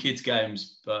a few kids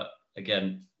games, but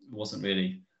again, it wasn't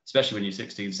really, especially when you're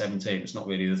 16, 17, it's not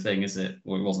really the thing, is it?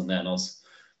 Well, it wasn't then. I was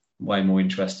way more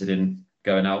interested in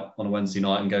going out on a Wednesday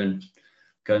night and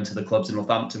going to the clubs in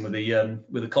Northampton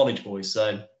with the college boys.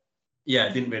 So yeah,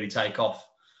 it didn't really take off.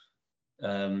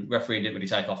 Refereeing didn't really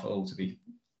take off at all, to be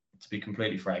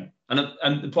completely frank.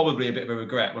 And probably a bit of a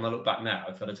regret when I look back now.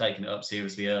 If I'd have taken it up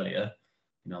seriously earlier,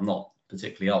 I'm not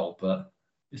particularly old, but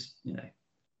it's, I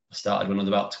started when I was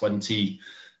about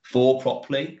 24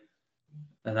 properly,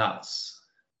 and that's,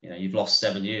 you've lost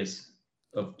 7 years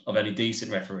of any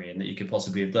decent refereeing that you could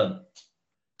possibly have done.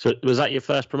 So was that your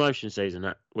first promotion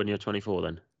season when you were 24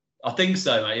 then? I think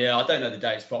so, mate. Yeah, I don't know the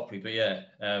dates properly, but yeah,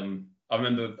 I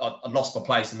remember I lost my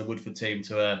place in the Woodford team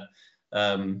to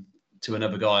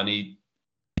another guy, and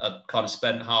I kind of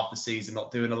spent half the season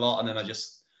not doing a lot, and then I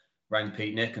just rang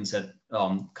Pete Nick and said, oh,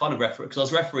 I'm kind of referee, because I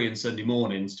was refereeing Sunday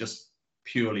mornings just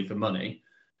purely for money.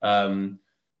 And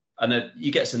then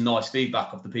you get some nice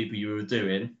feedback of the people you were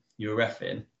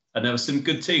reffing. And there were some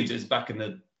good teams. It was back in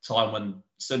the time when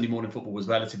Sunday morning football was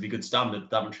relatively good standard.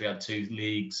 Daventry had 2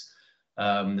 leagues.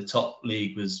 The top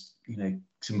league was,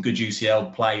 some good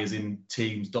UCL players in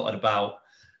teams dotted about.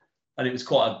 And it was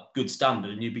quite a good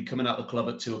standard. And you'd be coming out of the club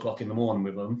at 2 o'clock in the morning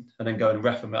with them and then going and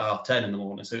ref them at 10:30 in the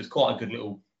morning. So it was quite a good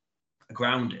little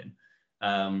grounding.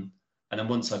 And then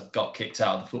once I got kicked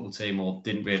out of the football team or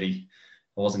I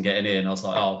wasn't getting in, I was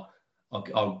like, I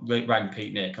rang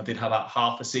Pete Nick. I did have about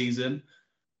half a season,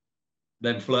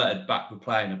 then flirted back with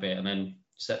playing a bit. And then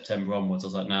September onwards, I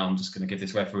was like, no, I'm just going to give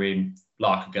this refereeing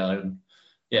like a go. And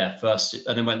and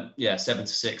then went 7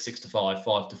 to 6, 6 to 5,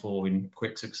 5 to 4 in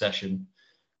quick succession.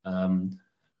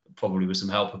 Probably with some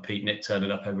help of Pete Nick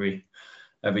turning up every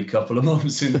couple of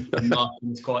months and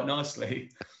marking us quite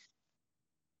nicely.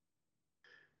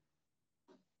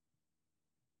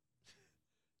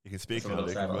 You can speak now,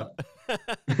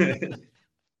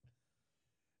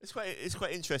 It's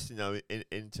quite interesting though,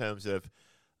 in terms of,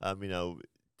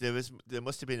 there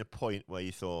must have been a point where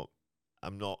you thought,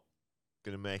 I'm not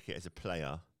going to make it as a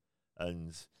player,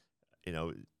 and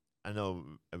I know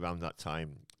around that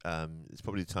time, it's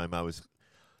probably the time I was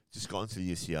just got into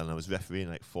the UCL and I was refereeing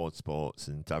like Ford Sports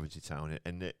and Daventry Town,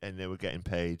 and they were getting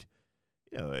paid,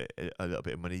 a little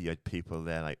bit of money. You had people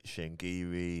there like Shane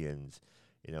Geary and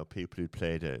people who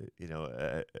played a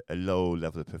low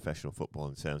level of professional football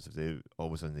in terms of they were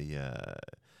always on the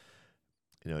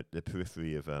the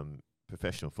periphery of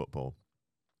professional football.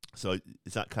 So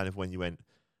is that kind of when you went,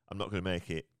 I'm not going to make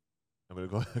it, I'm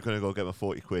going to go get my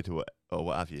 40 quid or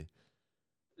what have you?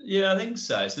 Yeah, I think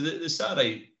so. So the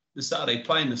Saturday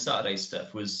playing the Saturday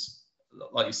stuff was,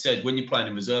 like you said, when you're playing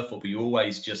in reserve football, you're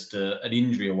always just an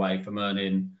injury away from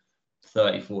earning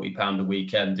 £30-40 a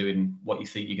weekend doing what you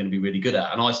think you're going to be really good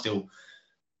at. And I still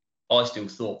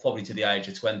thought, probably to the age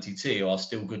of 22, I was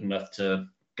still good enough to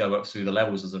go up through the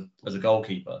levels as a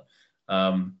goalkeeper.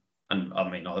 And I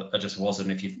mean, I just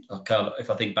wasn't. If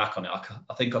I think back on it,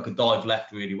 I think I could dive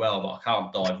left really well, but I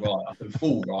can't dive right. I can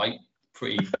fall right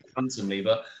pretty handsomely,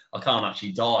 but I can't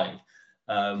actually dive.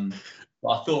 But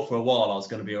I thought for a while I was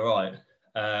going to be all right.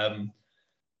 And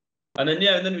then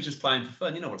it was just playing for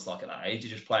fun. You know what it's like at that age.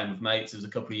 You're just playing with mates. There was a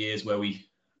couple of years where we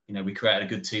created a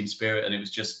good team spirit, and it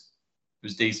was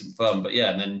decent fun. But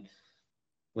and then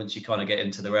once you kind of get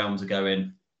into the realms of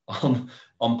going,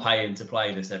 I'm paying to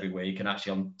play this every week, and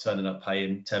actually I'm turning up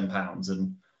paying £10,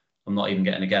 and I'm not even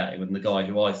getting a game. And the guy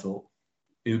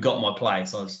who got my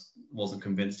place, I wasn't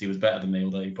convinced he was better than me,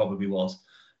 although he probably was.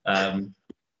 I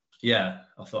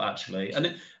thought actually, and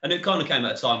it kind of came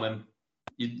at a time when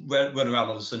you'd run around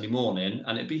on a Sunday morning,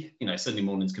 and it'd be, Sunday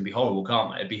mornings can be horrible,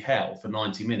 can't they? It'd be hell for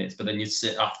 90 minutes, but then you'd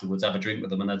sit afterwards, have a drink with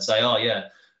them, and they'd say, oh yeah,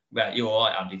 you're all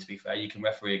right, Andy, to be fair, you can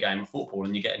referee a game of football,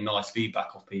 and you're getting nice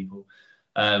feedback off people.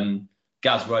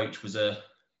 Gaz Roach was at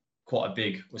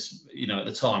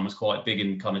the time was quite big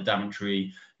in kind of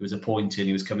Daventry. He was appointed,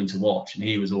 he was coming to watch, and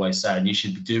he was always saying, you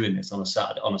should be doing this on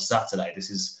a Saturday. This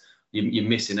is, you're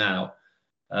missing out.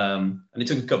 And it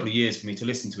took a couple of years for me to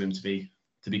listen to him, to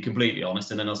be completely honest.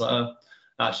 And then I was like,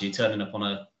 actually turning up on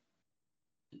a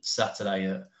Saturday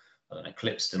at, I don't know,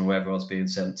 Clipston or wherever I was being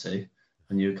sent to,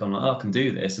 and you're kind of like, I can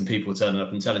do this, and people were turning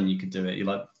up and telling you could do it. You're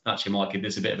like, actually, I might give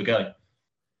this a bit of a go.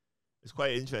 It's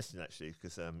quite interesting, actually,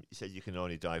 because you said you can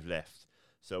only dive left.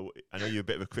 So I know you're a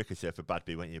bit of a cricketer for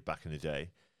Badby, weren't you, back in the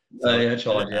day? So I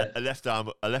tried, yeah. A left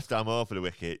arm over the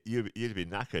wicket, you'd be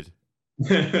knackered.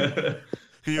 Because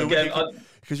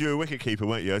you were a wicket keeper,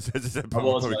 weren't you? I was, by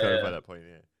that point,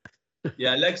 yeah.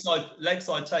 Yeah, leg side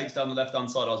takes down the left hand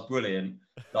side. I was brilliant.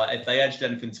 Like if they edged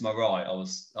anything to my right, I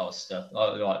was stuffed.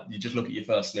 Like you just look at your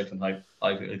first slip and hope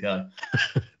it would go.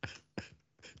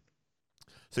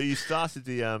 So you started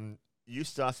the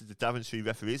Daventry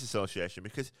Referees Association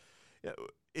because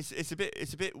it's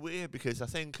a bit weird, because I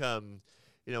think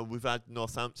we've had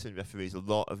Northampton referees, a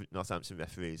lot of Northampton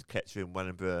referees, Kettering,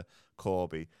 Wellingborough,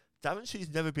 Corby.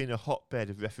 Daventry's never been a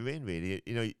hotbed of refereeing, really.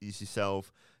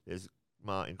 Yourself, there's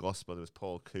Martin Gospel, there was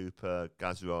Paul Cooper,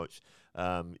 Gaz Roach,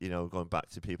 going back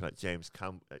to people like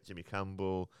Jimmy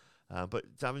Campbell.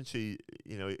 But Daventry,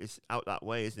 it's out that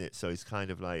way, isn't it? So it's kind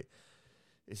of like,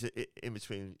 it's in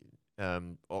between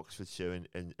Oxfordshire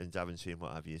and Daventry and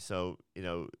what have you. So,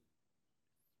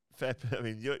 fair. I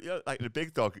mean, you're like the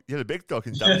big dog. You're the big dog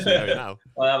in Daventry area now.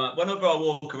 Whenever I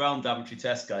walk around Daventry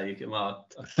Tesco, I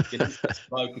get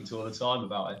spoken to all the time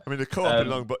about it. I mean, the co-op in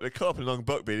Long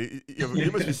Buckby,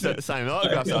 you must be signing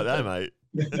autographs out there, mate.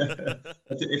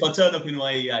 If I turn up in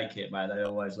my EA kit, mate, they're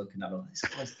always looking at me. This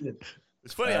guy's good.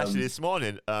 It's funny actually. This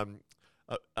morning, I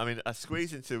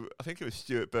squeezed into, I think it was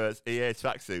Stuart Bird's EA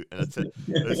tracksuit, and I said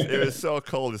it was so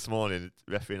cold this morning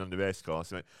refereeing on the race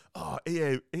course. I went, "Oh,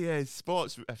 EA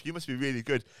Sports, you must be really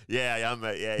good." Yeah, I am,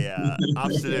 mate. Yeah,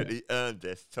 absolutely earned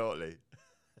this, totally.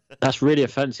 That's really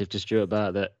offensive to Stuart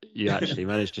Burt that you actually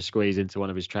managed to squeeze into one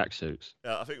of his tracksuits.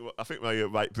 Yeah, I think my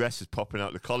right breast is popping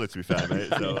out the collar. To be fair, mate.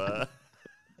 So.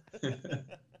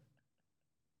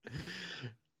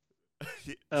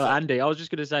 Andy, I was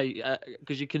just going to say,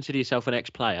 because you consider yourself an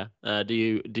ex-player, do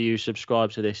you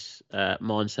subscribe to this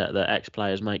mindset that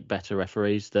ex-players make better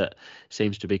referees? That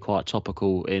seems to be quite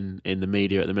topical in the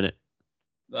media at the minute.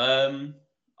 I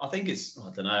think it's, I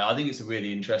don't know. I think it's a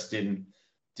really interesting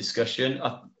discussion.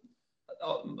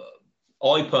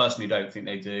 I personally don't think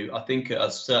they do. I think at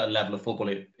a certain level of football,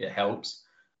 it helps.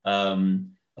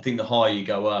 I think the higher you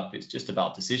go up, it's just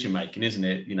about decision making, isn't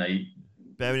it? You know.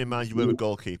 Bearing in mind you were a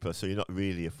goalkeeper, so you're not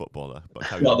really a footballer.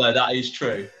 But well, no, that is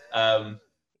true.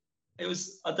 It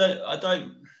was. I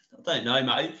don't know,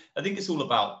 mate. I think it's all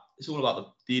about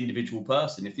the individual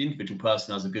person. If the individual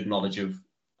person has a good knowledge of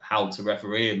how to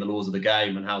referee and the laws of the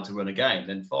game and how to run a game,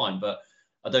 then fine. But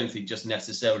I don't think just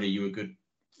necessarily you're a good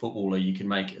footballer, you can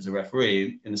make it as a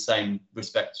referee. In the same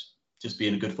respect, just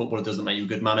being a good footballer doesn't make you a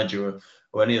good manager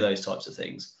or any of those types of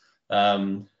things.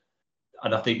 And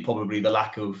I think probably the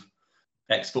lack of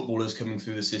ex-footballers coming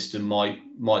through the system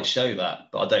might show that,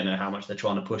 but I don't know how much they're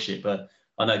trying to push it. But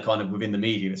I know kind of within the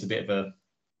media, it's a bit of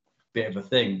a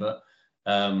thing. But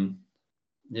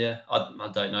yeah,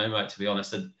 I don't know, mate. To be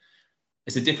honest,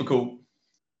 it's a difficult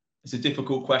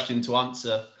question to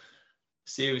answer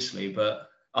seriously. But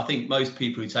I think most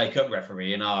people who take up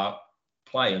refereeing are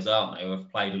players, aren't they? Who have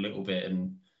played a little bit,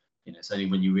 and you know, it's only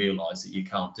when you realise that you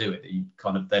can't do it that you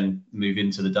kind of then move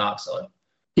into the dark side.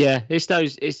 Yeah, it's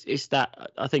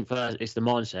that. I think it's the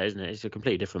mindset, isn't it? It's a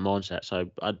completely different mindset.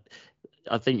 So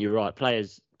I think you're right.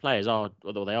 Players are,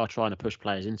 although they are trying to push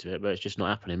players into it, but it's just not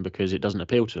happening because it doesn't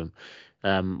appeal to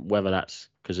them. Whether that's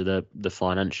because of the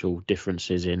financial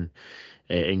differences in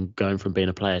going from being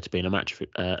a player to being a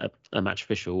match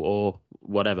official or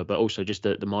whatever, but also just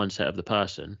the mindset of the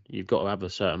person. You've got to have a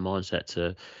certain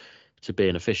mindset to be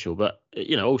an official. But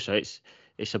you know, also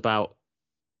it's about,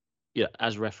 yeah,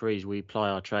 as referees, we ply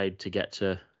our trade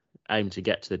to aim to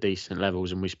get to the decent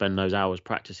levels, and we spend those hours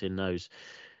practicing those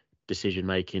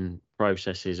decision-making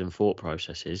processes and thought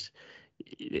processes.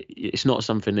 It's not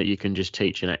something that you can just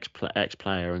teach an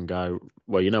ex-player and go,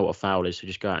 well, you know what a foul is, so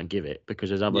just go out and give it, because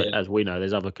there's other, as we know,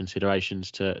 there's other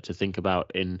considerations to think about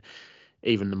in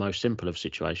even the most simple of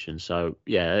situations. So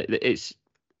yeah, it's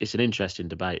an interesting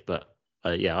debate, but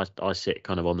I sit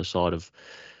kind of on the side of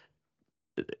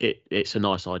it's a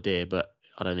nice idea, but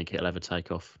I don't think it'll ever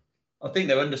take off. I think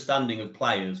their understanding of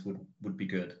players would be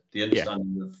good. The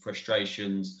understanding of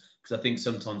frustrations, because I think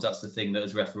sometimes that's the thing that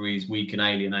as referees we can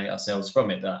alienate ourselves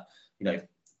from it. That, you know,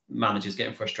 managers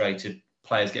getting frustrated,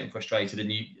 players getting frustrated,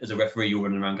 and you as a referee you're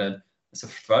running around going, "It's a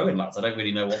throw-in, lads. I don't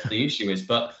really know what the issue is."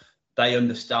 But they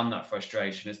understand that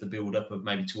frustration. It's the build-up of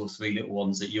maybe 2 or 3 little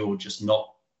ones that you're just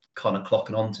not kind of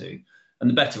clocking onto. And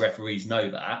the better referees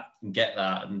know that and get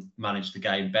that and manage the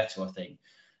game better, I think.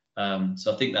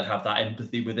 So I think they'd have that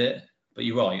empathy with it. But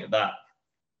you're right, that,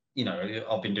 you know,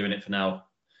 I've been doing it for now,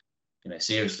 you know,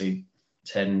 seriously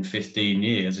 10, 15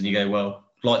 years. And you go, well,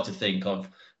 I'd like to think I've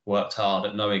worked hard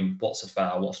at knowing what's a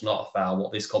foul, what's not a foul,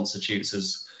 what this constitutes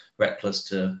as reckless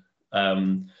to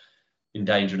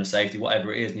endangering a safety,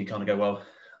 whatever it is. And you kind of go, well,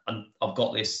 I've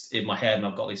got this in my head and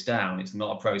I've got this down. It's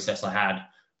not a process I had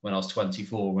when I was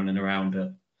 24 running around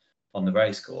on the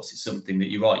race course. It's something that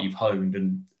you're right, you've honed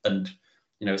and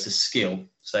you know, it's a skill,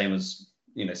 same as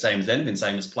anything,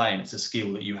 same as playing. It's a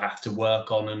skill that you have to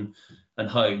work on and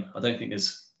hone. I don't think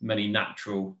there's many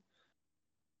natural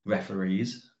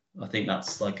referees. I think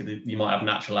that's like you might have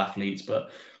natural athletes,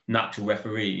 but natural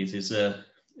referees is a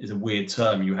weird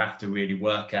term. You have to really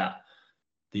work at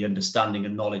the understanding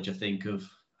and knowledge, I think, of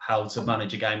how to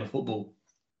manage a game of football.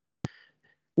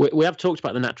 We have talked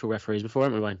about the natural referees before,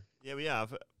 haven't we, Wayne? Yeah, we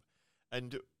have.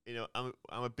 And you know, I'm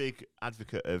a big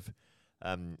advocate of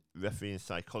refereeing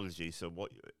psychology. So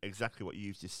exactly what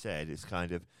you've just said is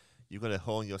kind of, you've got to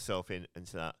hone yourself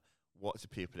into that. What do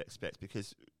people expect?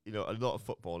 Because you know, a lot of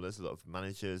footballers, a lot of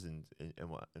managers and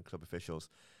club officials,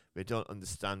 they don't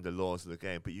understand the laws of the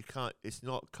game. But you can't. It's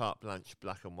not carte blanche,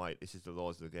 black and white. This is the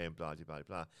laws of the game. Blah blah blah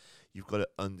blah. You've got to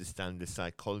understand the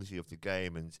psychology of the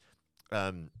game and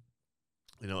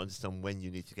you know, understand when you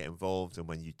need to get involved and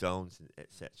when you don't,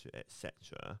 etc.,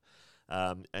 etc.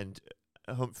 And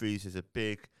Humphreys is a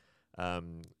big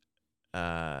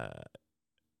what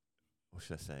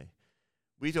should I say?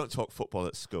 We don't talk football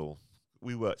at school.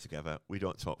 We work together. We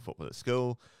don't talk football at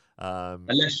school.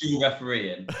 Unless you're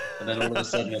refereeing, and then all of a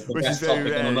sudden it's the Which is best very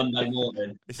topic on a rare. Monday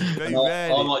morning. It's very And I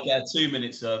rarely. might get 2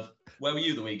 minutes of, where were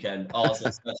you the weekend? Oh, I was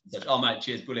at such and such. Oh, mate,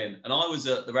 cheers, brilliant. And I was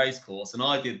at the race course, and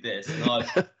I did this, and I...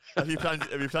 Have you planned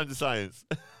the science?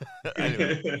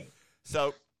 Anyway,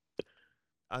 so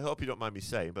I hope you don't mind me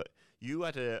saying, but you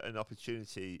had an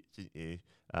opportunity, didn't you?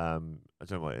 I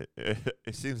don't know what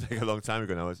it seems like a long time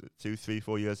ago now. Was it 2, 3,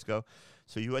 4 years ago?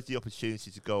 So you had the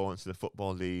opportunity to go onto the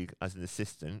Football League as an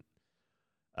assistant,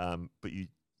 but you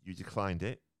declined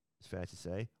it. It's fair to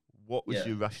say. What was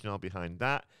your rationale behind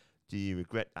that? Do you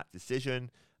regret that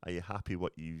decision? Are you happy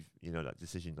that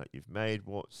decision that you've made?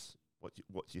 What do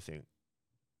you think?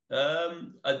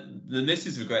 The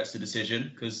missus regrets the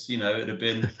decision because it'd have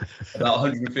been about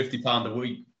 £150 a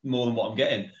week more than what I'm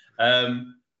getting.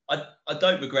 I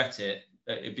don't regret it.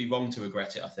 It'd be wrong to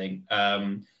regret it, I think.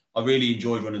 I really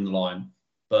enjoyed running the line,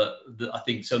 but I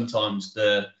think sometimes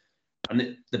the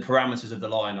parameters of the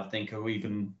line, I think, are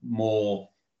even more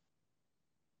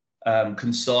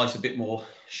concise, a bit more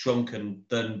shrunken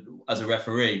than as a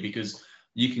referee, because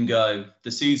you can go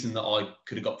the season that I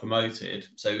could have got promoted.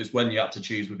 So it was when you had to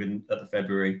choose at the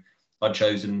February. I'd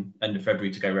chosen end of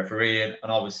February to go refereeing,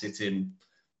 and I was sitting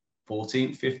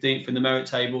 14th, 15th in the merit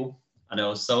table. And I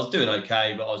was doing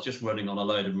okay, but I was just running on a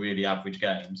load of really average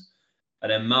games. And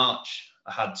then March,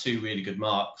 I had 2 really good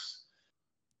marks.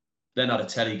 Then I had a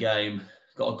telly game,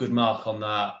 got a good mark on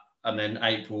that. And then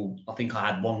April, I think I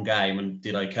had 1 game and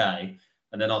did okay.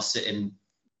 And then I was sitting,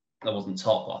 I wasn't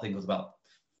top, but I think I was about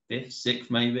 5th, 6th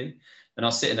maybe. And I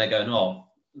was sitting there going, oh,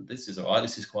 this is all right,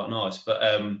 this is quite nice. But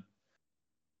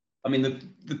I mean,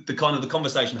 the kind of the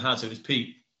conversation I had, so it was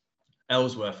Pete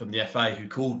Ellsworth from the FA who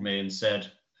called me and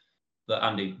said that,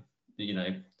 Andy,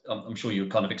 I'm sure you were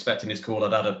kind of expecting this call.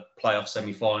 I'd had a playoff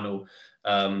semi-final.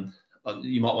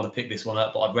 You might want to pick this one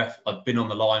up, but I've been on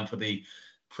the line for the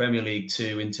Premier League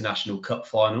 2 International Cup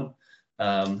final,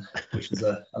 which was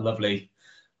a lovely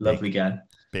game.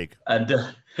 Big. And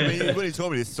I mean, you've only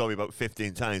told me this story about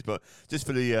 15 times, but just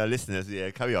for the listeners,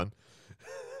 carry on.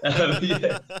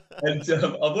 Yeah. And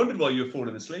I wondered why you were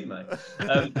falling asleep, mate.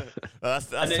 That's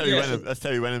Terry Wenham. That's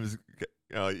Terry Wenham's.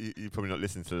 You probably not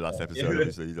listened to the last episode,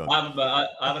 obviously. You don't. I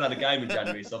haven't had a game in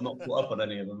January, so I've not caught up on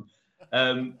any of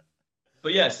them.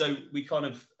 But yeah, so we kind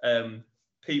of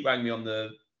Pete rang me on the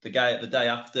day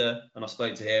after, and I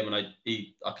spoke to him, and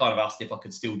I kind of asked if I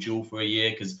could still dual for a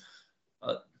year because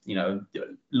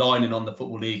lining on the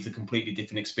Football League is a completely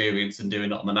different experience than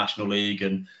doing it on the National League,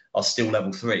 and I was still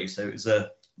level 3, so it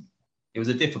was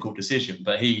a difficult decision.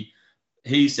 But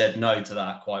he said no to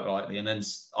that, quite rightly, and then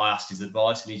I asked his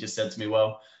advice, and he just said to me,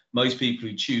 well, most people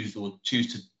who choose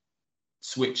to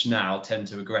switch now tend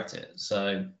to regret it.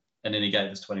 So, and then he gave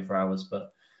us 24 hours.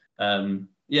 But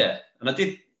yeah, and I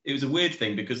did. It was a weird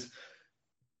thing because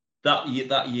that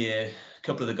year, a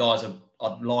couple of the guys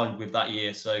I'd lined with that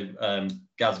year, so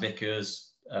Gaz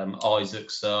Vickers, Isaac,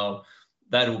 so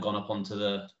they'd all gone up onto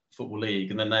the Football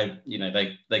League, and then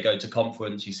they go to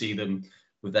conference. You see them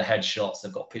with their headshots.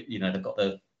 They've got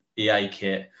the EA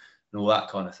kit and all that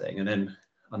kind of thing. And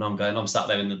I'm sat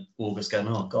there in the August going,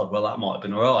 oh God, well that might have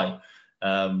been all right.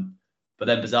 But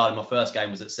then bizarrely, my first game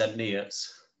was at St Neots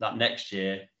that next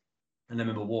year, and I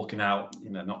remember walking out,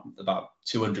 not about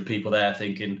 200 people there,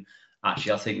 thinking,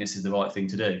 actually, I think this is the right thing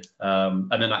to do. And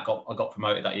then I got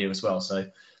promoted that year as well. So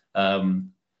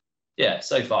yeah,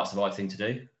 so far it's the right thing to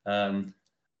do. And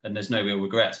there's no real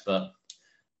regrets, but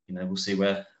we'll see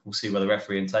where the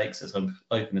refereeing takes us. I'm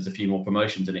hoping there's a few more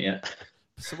promotions in it yet.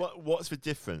 So what's the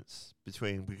difference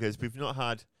between, because we've not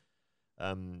had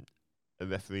a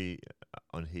referee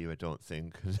on here, I don't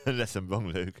think, unless I'm wrong,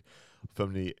 Luke,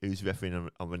 who's refereeing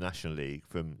on the National League,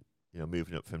 from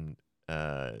moving up from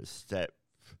step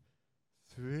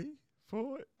 3,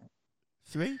 4,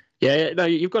 3. Yeah, no,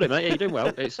 you've got it, mate. Yeah, you're doing well.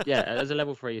 It's as a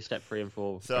level 3, you step 3 and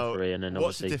 4 So referee, and then what's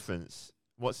obviously the difference?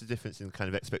 What's the difference in kind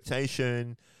of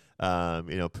expectation,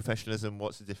 professionalism?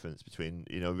 What's the difference between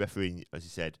refereeing, as you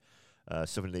said,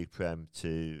 Southern League Prem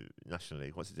to National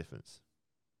League? What's the difference?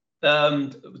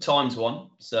 Time's one.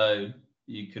 So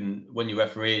you can, when you're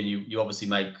refereeing, you obviously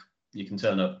you can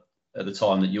turn up at the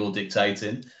time that you're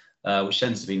dictating, which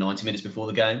tends to be 90 minutes before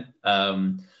the game.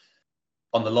 On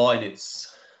the line,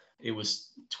 it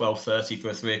was 12:30 for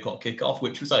a 3 o'clock kickoff,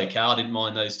 which was okay. I didn't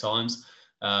mind those times.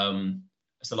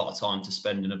 It's a lot of time to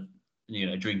spend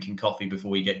in drinking coffee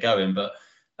before you get going, but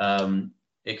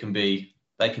they can be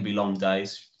long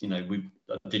days. I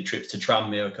did trips to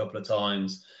Tranmere a couple of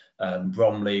times.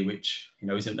 Bromley, which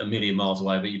isn't a million miles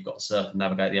away, but you've got to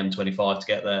circumnavigate the M25 to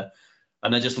get there,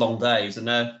 and they're just long days. And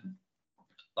they're,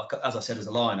 like as I said, as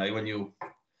a liner, when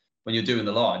you're doing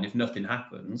the line, if nothing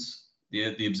happens,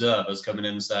 the observers coming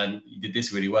in and saying you did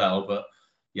this really well, but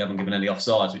you haven't given any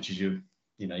offsides, which is your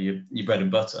bread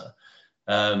and butter.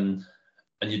 And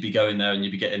you'd be going there and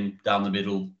you'd be getting down the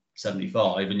middle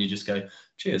 75, and you just go,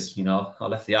 cheers. I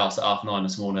left the house at 9:30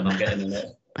 this morning. I'm getting in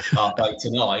at 8:30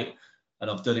 tonight, and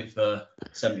I've done it for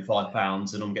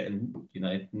 £75, and I'm getting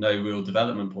no real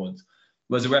development points.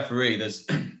 Whereas a referee,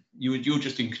 you're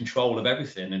just in control of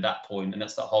everything at that point, and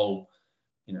that's the whole.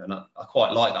 And I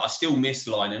quite like that. I still miss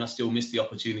lining. I still miss the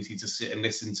opportunity to sit and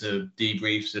listen to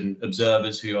debriefs and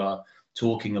observers who are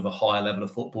talking of a higher level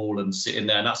of football and sitting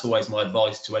there. And that's always my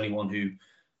advice to anyone who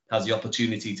has the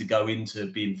opportunity to go into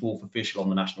being fourth official on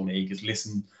the National League is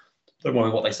listen. Don't worry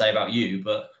what they say about you,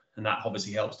 and that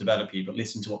obviously helps develop you, but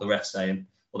listen to what the ref's saying,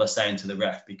 what they're saying to the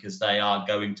ref, because they are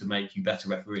going to make you better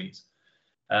referees.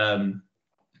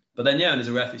 But then, and as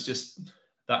a ref, it's just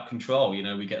that control.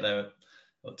 We get there at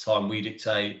the time we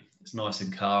dictate. It's nice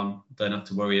and calm. Don't have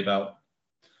to worry about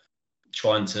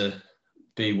trying to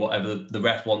be whatever the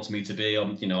ref wants me to be.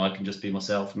 I can just be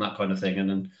myself and that kind of thing.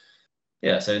 And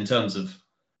then, so in terms of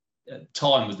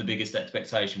time was the biggest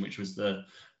expectation, which was the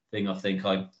thing I think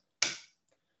I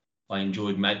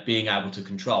enjoyed being able to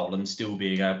control and still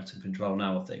being able to control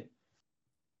now, I think.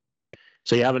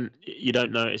 So you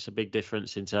don't notice a big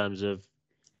difference in terms of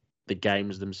the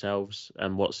games themselves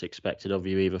and what's expected of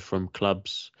you, either from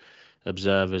clubs,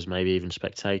 observers, maybe even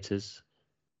spectators?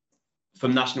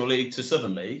 From National League to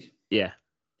Southern League? Yeah.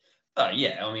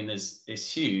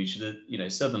 It's huge.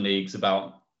 Southern League's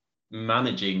about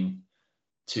managing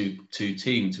two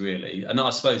teams, really. And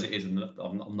I suppose it is.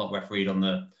 I'm not refereed on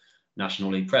the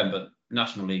National League Prem, but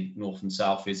National League North and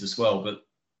South is as well. But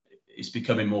it's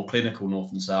becoming more clinical,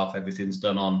 North and South. Everything's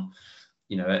done on,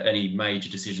 any major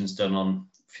decisions done on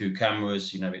few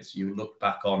cameras. It's you look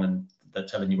back on and they're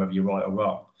telling you whether you're right or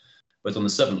wrong. Whereas on the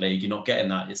Southern League, you're not getting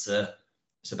that. It's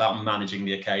about managing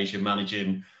the occasion,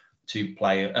 managing two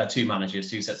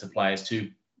managers, two sets of players, two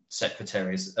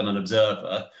secretaries, and an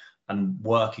observer, and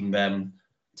working them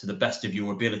to the best of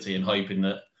your ability and hoping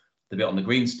that the bit on the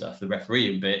green stuff, the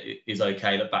refereeing bit, is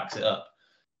okay, that backs it up.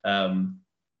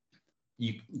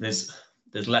 There's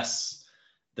less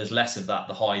of that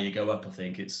the higher you go up. I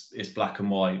think it's black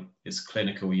and white. It's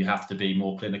clinical. You have to be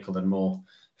more clinical and more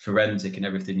forensic in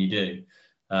everything you do.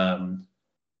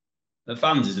 The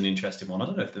fans is an interesting one. I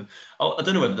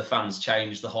don't know whether the fans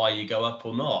change the higher you go up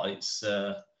or not. It's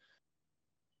I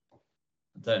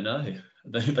don't know.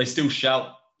 They still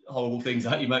shout horrible things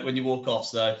at you, mate, when you walk off.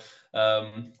 So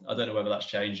I don't know whether that's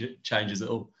changes at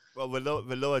all. Well,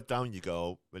 the lower down you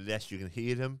go, the less you can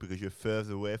hear them because you're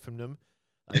further away from them.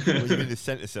 And when you're in the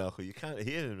centre circle, you can't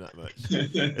hear them that much,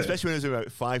 especially when there's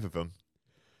about 5 of them.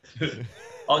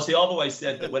 Obviously, I've always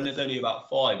said that when there's only about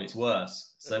 5, it's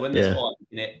worse. So when there's 5,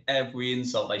 every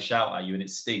insult they shout at you and it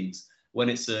stings. When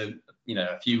it's a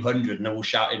few hundred and they're all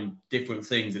shouting different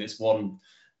things and it's one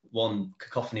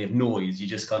cacophony of noise, you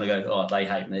just kind of go, oh, they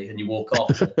hate me, and you walk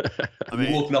off.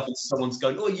 You're walking off and someone's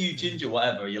going, oh, you ginger,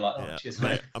 whatever. You're like, oh, cheers,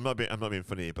 mate. I'm not being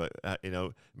funny, but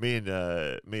me and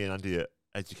Andy are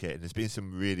educated. There's been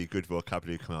some really good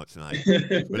vocabulary come out tonight.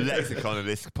 The lexicon of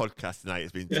this podcast tonight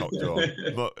has been top drawer.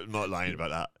 I'm not lying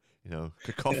about that.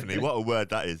 Cacophony. What a word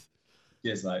that is.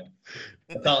 Yes, mate.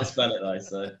 I can't spell it though,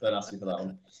 so don't ask me for that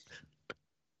one.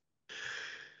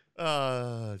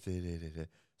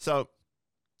 So,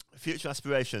 future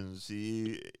aspirations. Are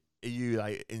you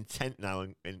like intent now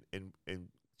in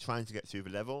trying to get through the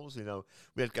levels?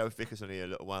 We had Gareth Vickers on here a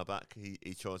little while back.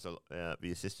 He chose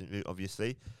the assistant route,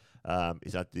 obviously.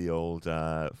 He's had the old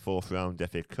 4th round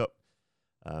FA Cup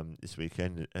this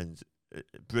weekend, and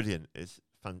brilliant.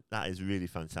 That is really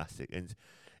fantastic, and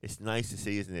it's nice to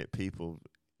see, isn't it? People,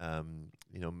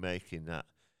 making that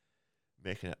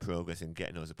progress and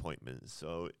getting those appointments.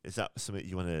 So, is that something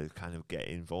you want to kind of get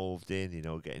involved in?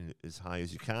 Getting as high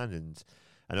as you can. And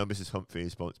I know Mrs.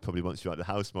 Humphreys probably wants you out of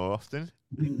the house more often.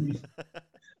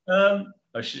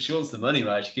 She wants the money,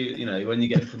 mate. When you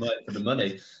get promoted for the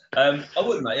money. I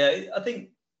wouldn't, mate. Yeah, I think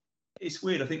it's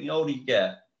weird. I think the older you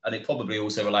get, and it probably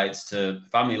also relates to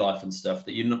family life and stuff,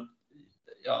 that you're not.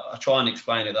 I try and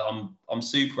explain it that I'm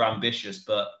super ambitious,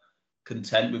 but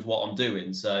content with what I'm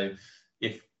doing. So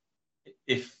if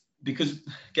because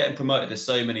getting promoted, there's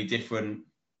so many different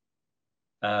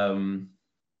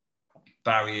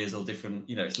barriers or different.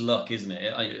 It's luck, isn't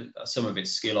it? Some of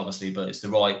it's skill, obviously, but it's the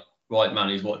right man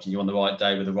who's watching you on the right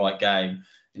day with the right game.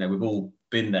 We've all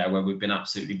been there where we've been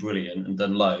absolutely brilliant and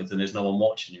done loads, and there's no one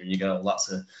watching you, and you go, oh,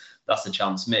 that's a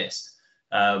chance missed.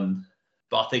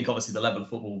 But I think obviously the level of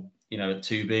football, at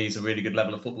 2B is a really good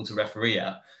level of football to referee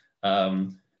at.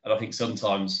 And I think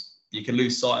sometimes you can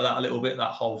lose sight of that a little bit,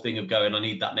 that whole thing of going, I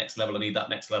need that next level, I need that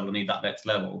next level, I need that next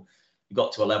level. You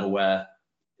got to a level where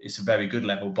it's a very good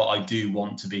level, but I do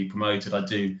want to be promoted. I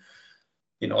do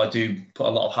put a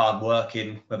lot of hard work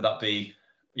in, whether that be,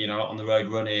 on the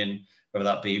road running, whether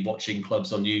that be watching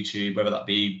clubs on YouTube, whether that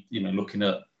be, looking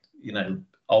at,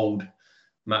 old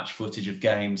match footage of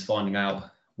games, finding out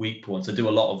weak points. I do a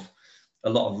lot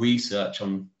of research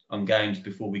on games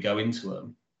before we go into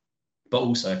them. But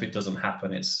also, if it doesn't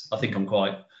happen, I think I'm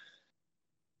quite,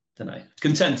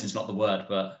 content is not the word,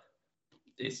 but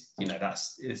it's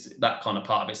that kind of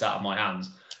part of it's out of my hands.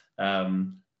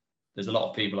 There's a lot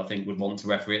of people I think would want to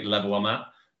referee at the level I'm at,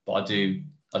 but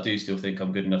I do still think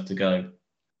I'm good enough to go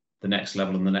the next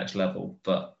level and the next level.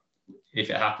 But if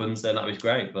it happens, then that was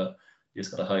great. But you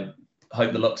just got to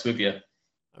hope the luck's with you.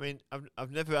 I mean,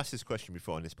 I've never asked this question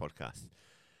before on this podcast,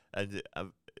 and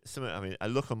I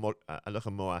look at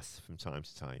Moas from time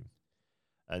to time,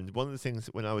 and one of the things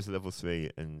when I was a level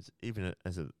 3 and even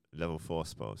as a level 4, I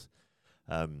suppose,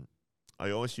 I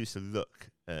always used to look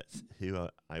at who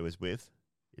I was with,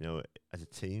 as a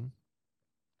team,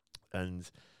 and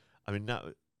I mean that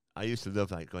I used to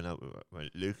love going out with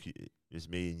Luke. It was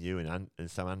me and you and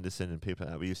Sam Anderson and people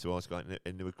like that. We used to always go out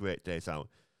and there were great days out.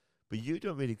 But you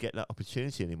don't really get that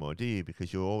opportunity anymore, do you?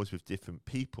 Because you're always with different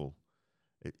people.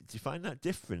 Do you find that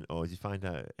different, or do you find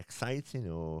that exciting,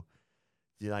 or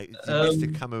do you miss the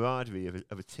camaraderie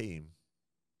of a team?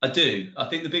 I do. I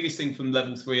think the biggest thing from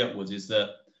level 3 upwards is that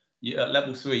at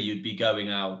level 3 you'd be going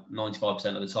out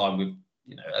 95% of the time with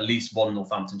at least one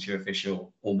Northamptonshire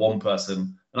official or one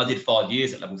person. And I did 5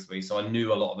 years at level 3, so I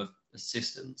knew a lot of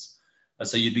assistants. And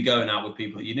so you'd be going out with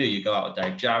people that you knew. You'd go out with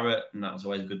Dave Jarrett, and that was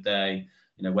always a good day.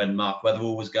 When Mark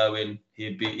Weatherall was going,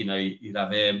 he'd be, you'd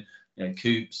have him,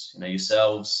 Coops,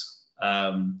 yourselves.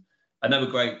 And they were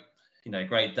great,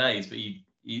 great days, but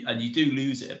you do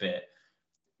lose it a bit.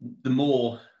 The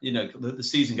more, the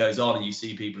season goes on and you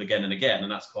see people again and again,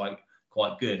 and that's quite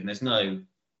good. And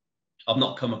I've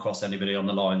not come across anybody on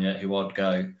the line yet who I'd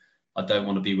go, I don't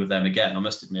want to be with them again. I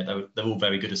must admit, they're all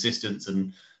very good assistants,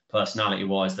 and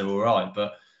personality-wise, they're all right.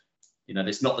 But,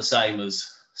 it's not the same as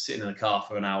sitting in a car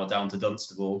for an hour down to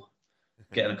Dunstable,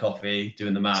 getting a coffee,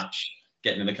 doing the match,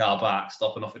 getting in the car back,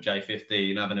 stopping off at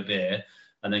J15, having a beer,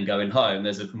 and then going home.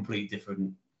 There's a complete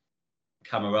different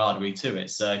camaraderie to it.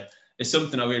 So it's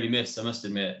something I really miss, I must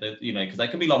admit. That, because they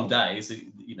can be long days,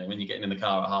 when you're getting in the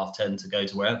car at 10:30 to go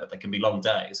to wherever, they can be long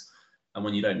days. And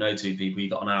when you don't know two people,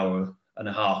 you've got an hour and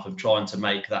a half of trying to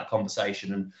make that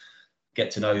conversation and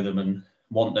get to know them and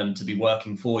want them to be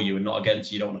working for you and not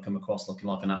against you. You don't want to come across looking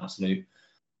like an absolute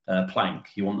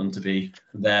plank. You want them to be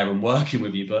there and working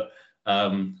with you, but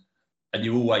and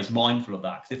you're always mindful of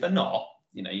that. Because if they're not,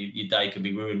 your day can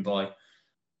be ruined by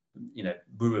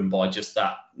just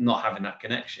that, not having that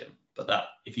connection. But that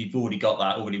if you've already got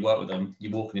that, already worked with them,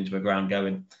 you're walking into a ground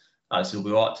going, this will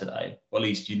be all right today. Well, at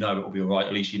least it will be all right.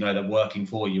 At least they're working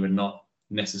for you and not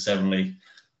necessarily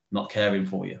not caring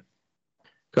for you.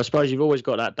 I suppose you've always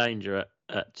got that danger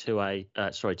at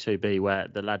 2B, where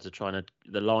the lads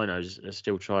the linos are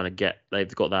still trying to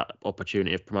they've got that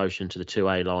opportunity of promotion to the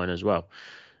 2A line as well.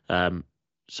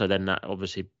 So then that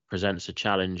obviously presents a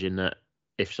challenge in that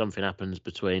if something happens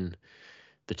between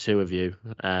the two of you,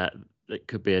 it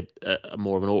could be a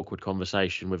more of an awkward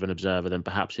conversation with an observer than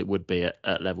perhaps it would be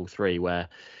at level 3, where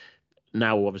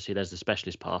now obviously there's the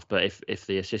specialist path, but if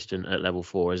the assistant at level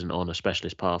 4 isn't on a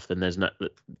specialist path, then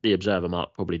the observer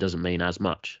mark probably doesn't mean as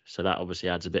much. So that obviously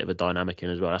adds a bit of a dynamic in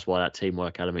as well. That's why that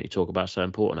teamwork element you talk about is so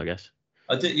important, I guess.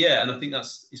 I do, yeah, and I think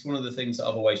it's one of the things that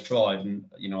I've always tried. And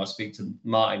I speak to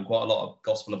Martin quite a lot of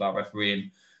gospel about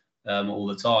refereeing all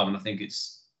the time, and I think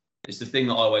it's the thing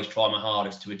that I always try my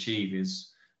hardest to achieve is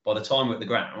by the time we're at the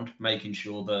ground, making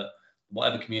sure that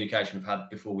whatever communication we've had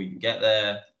before we can get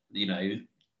there,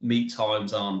 meet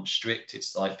times aren't strict.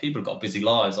 It's like people have got busy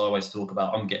lives. I always talk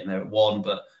about I'm getting there at 1,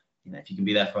 but if you can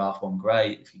be there for 1:30,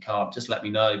 great. If you can't, just let me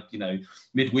know.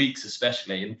 Midweeks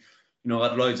especially, and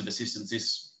I've had loads of assistants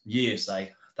this year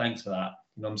say thanks for that.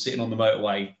 I'm sitting on the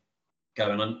motorway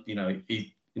going on.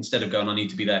 Instead of going, I need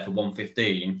to be there for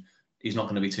 1:15. He's not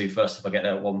going to be too fussed if I get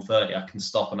there at 1:30. I can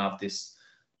stop and have this,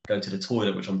 go to the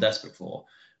toilet, which I'm desperate for,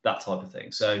 that type of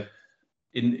thing. So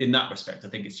in that respect, I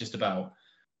think it's just about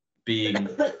being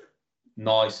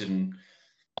nice and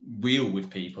real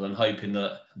with people and hoping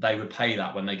that they repay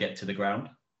that when they get to the ground.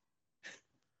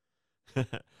 I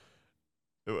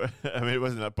mean, it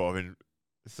wasn't that boring,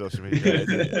 social media.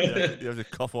 You have to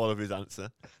cough all of his answer.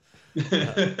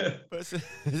 But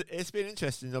it's been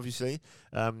interesting, obviously.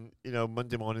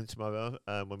 Monday morning tomorrow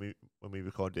when we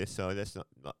record this, so let's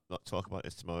not talk about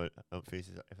this tomorrow, Humphreys,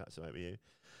 if that's all right with you.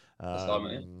 That's fine,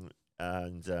 mate.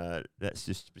 And let's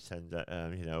just pretend that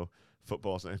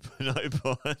football's not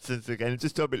important again.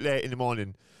 Just a bit late in the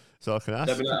morning, so I can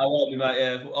ask. I won't be, mate.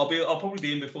 Yeah, I'll probably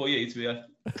be in before you. To be honest.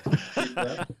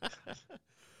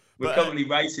 We're currently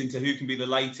racing to who can be the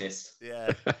latest.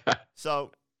 Yeah.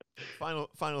 So,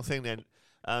 final thing then.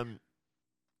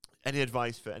 Any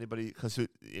advice for anybody? Because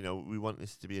we want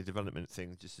this to be a development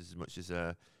thing just as much as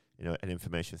an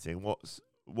information thing.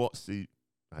 What's the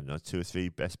 2 or 3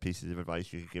 best pieces of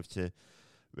advice you could give to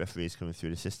referees coming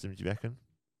through the system? Do you reckon?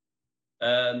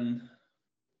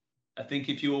 I think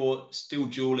if you're still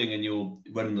dueling and you're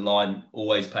running the line,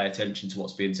 always pay attention to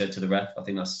what's being said to the ref. I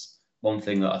think that's one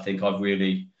thing that I think I've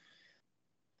really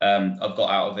I've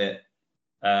got out of it.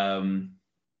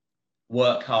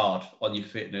 Work hard on your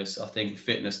fitness. I think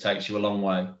fitness takes you a long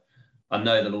way. I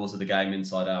know the laws of the game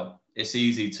inside out. It's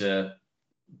easy to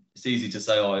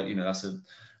say, oh,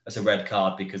 that's a red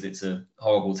card because it's a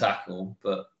horrible tackle,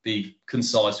 but be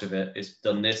concise with it. It's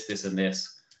done this, this, and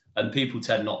this. And people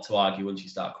tend not to argue once you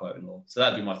start quoting law. So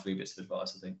that'd be my 3 bits of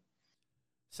advice, I think.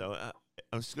 So I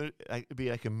was going to be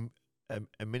like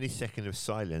a mini second of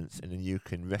silence, and then you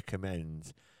can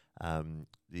recommend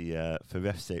the For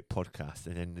Ref's Sake podcast,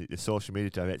 and then the social media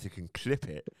director can clip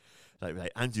it.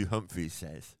 Like Andrew Humphreys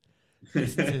says,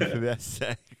 listen to For Ref's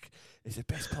Sake. It's the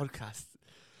best podcast.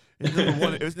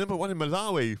 It was number 1 in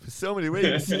Malawi for so many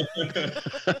weeks.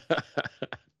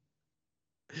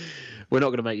 We're not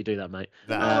going to make you do that, mate.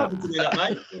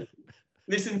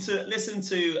 Listen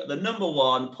to the number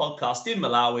 1 podcast in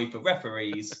Malawi for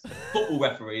referees, football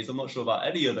referees. I'm not sure about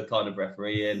any other kind of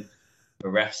refereeing. For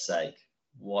Ref's Sake,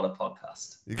 what a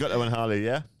podcast! You got that one, Harley?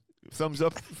 Yeah, thumbs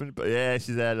up. Yeah,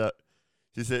 she's there. Look,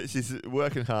 she's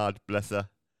working hard. Bless her.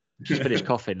 She's finished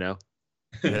coughing now.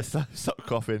 Yeah, stop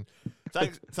coughing.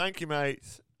 Thank you, mate.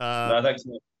 Thanks,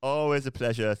 mate. Always a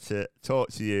pleasure to talk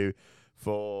to you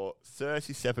for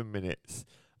 37 minutes.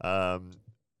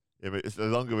 It's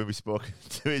longer when we've spoken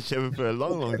to each other for a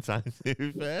long time, to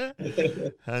be fair.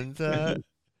 And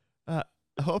I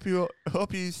hope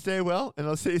you stay well, and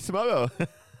I'll see you tomorrow.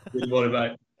 Good morning,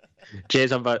 mate.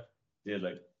 Cheers, Humbo. Cheers,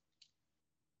 mate.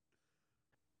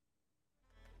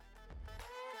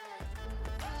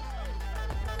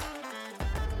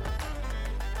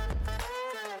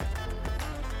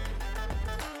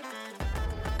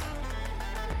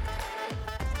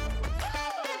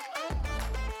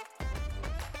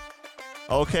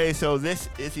 Okay, so this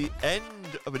is the end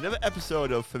of another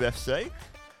episode of For Ref's Sake.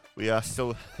 We are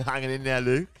still hanging in there,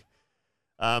 Luke.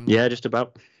 Yeah, just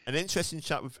about. An interesting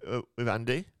chat with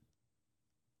Andy.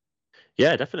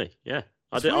 Yeah, definitely. Yeah,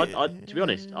 to be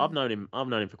honest, I've known him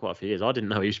for quite a few years. I didn't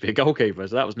know he used to be a goalkeeper,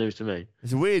 so that was news to me.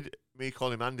 It's weird me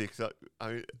calling him Andy because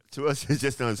to us he's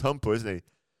just known as Humpo, isn't he?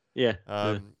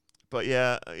 Yeah. But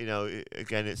yeah,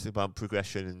 again, it's about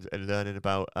progression and learning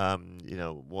about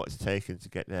what it's taken to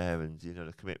get there, and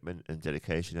the commitment and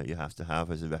dedication that you have to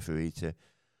have as a referee to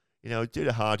do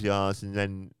the hard yards, and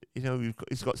then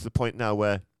he's got to the point now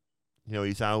where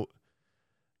he's out.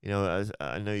 As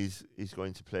I know he's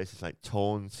going to places like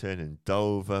Taunton and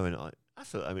Dover, and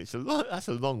it's a lot. That's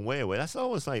a long way away. That's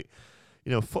almost like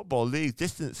football league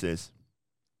distances.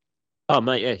 Oh,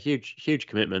 mate, yeah, huge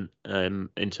commitment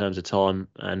in terms of time.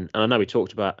 And I know we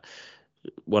talked about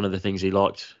one of the things he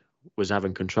liked was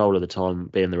having control of the time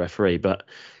being the referee. But,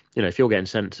 if you're getting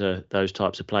sent to those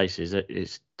types of places,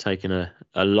 it's taking a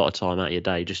lot of time out of your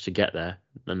day just to get there.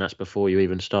 And that's before you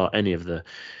even start any of the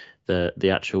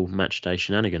actual match day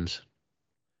shenanigans.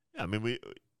 Yeah, I mean,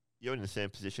 you're in the same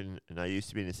position, and I used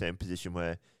to be in the same position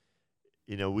where,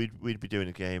 we'd be doing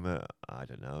a game at, I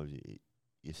don't know,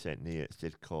 you're St. Neots,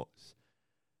 Didcott's,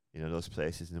 those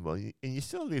places in the world, and you're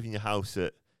still leaving your house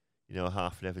at,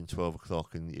 11:30, 12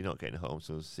 o'clock, and you're not getting home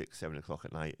till 6, 7 o'clock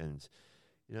at night, and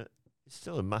it's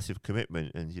still a massive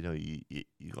commitment, and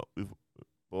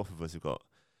both of us have got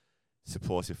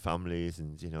supportive families,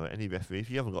 and any referee, if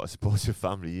you haven't got a supportive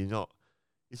family,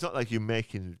 it's not like you're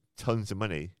making tons of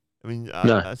money. I mean,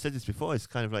 No. I said this before, it's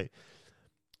kind of like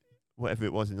whatever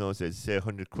it was in those days, say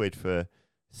 £100 for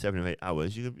 7 or 8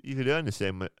 hours, you could earn the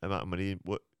same amount of money,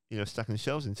 stacking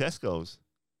shelves in Tesco's,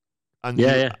 and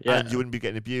and you wouldn't be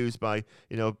getting abused by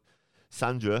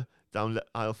Sandra down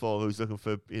aisle 4 who's looking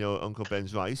for Uncle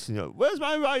Ben's rice. Where's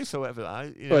my rice or whatever.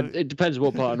 Well, it depends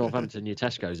what part of Northampton your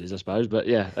Tesco's is, I suppose. But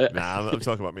yeah, nah, I'm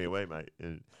talking about me away, mate.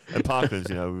 And Parklands,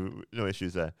 no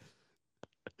issues there.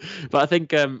 But I think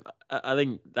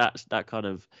that's that kind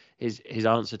of his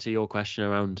answer to your question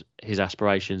around his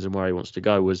aspirations and where he wants to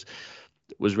go was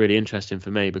really interesting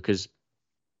for me, because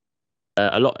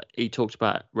a lot he talked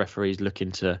about referees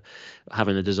looking to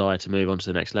having the desire to move on to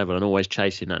the next level and always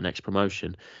chasing that next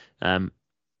promotion,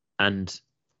 and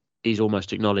he's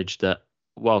almost acknowledged that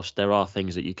whilst there are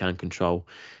things that you can control,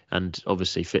 and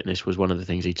obviously fitness was one of the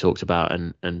things he talked about,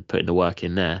 and putting the work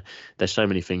in there's so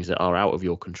many things that are out of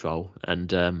your control,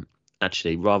 and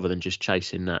actually rather than just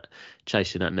chasing that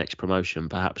next promotion,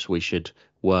 perhaps we should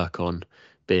work on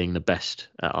being the best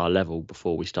at our level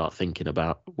before we start thinking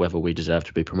about whether we deserve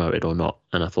to be promoted or not.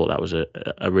 And I thought that was a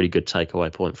really good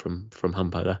takeaway point from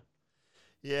Humpo there.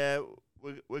 Yeah,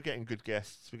 we're getting good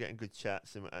guests, we're getting good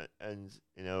chats, and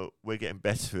you know, we're getting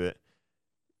better at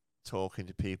talking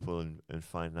to people and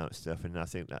finding out stuff, and I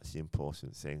think that's the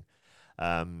important thing.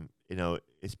 You know,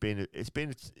 it's been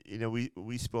you know,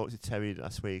 we spoke to Terry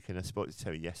last week, and I spoke to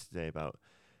Terry yesterday about,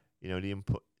 you know, the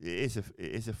input. It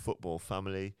is a football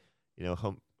family. You know,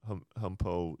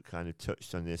 Humpo kind of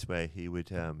touched on this, where he would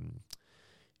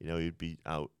you know, he'd be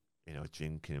out, you know,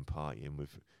 drinking and partying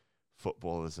with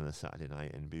footballers on a Saturday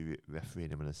night and be refereeing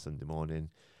them on a Sunday morning.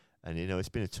 And you know, it's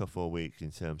been a tough all week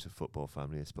in terms of football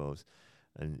family, I suppose.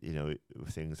 And you know,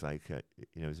 with things like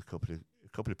you know, there's a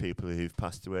couple of people who've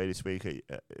passed away this week at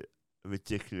a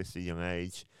ridiculously young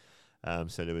age.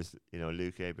 So there was, you know,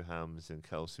 Luke Abrahams and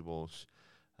Kelsey Walsh,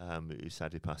 who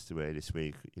sadly passed away this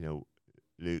week. You know,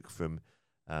 Luke from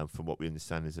what we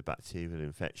understand is a bacterial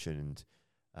infection,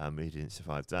 and he didn't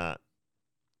survive that.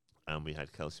 And we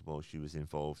had Kelsey Walsh, who was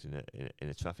involved in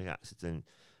a traffic accident,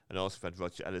 and also had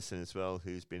Roger Ellison as well,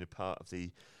 who's been a part of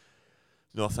the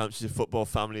Northamptonshire football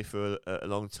family for a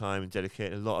long time and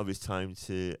dedicated a lot of his time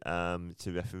to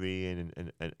refereeing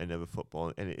and other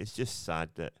football. And it's just sad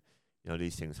that, you know,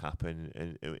 these things happen,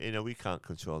 and you know, we can't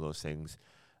control those things.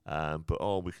 But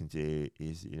all we can do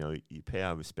is, you know, you pay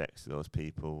our respects to those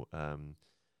people.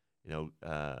 You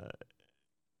know,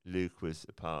 Luke was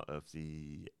a part of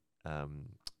the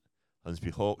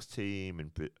Hunsbury Hawks team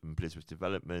and Blizzard's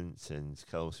development, and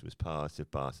Kelsey was part of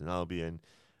Barton Albion.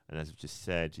 And as I've just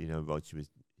said, you know, Roger was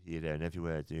here, there, and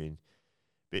everywhere doing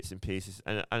bits and pieces.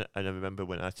 And I remember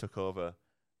when I took over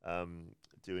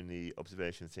doing the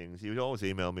observation things, he would always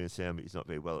email me and say, he's not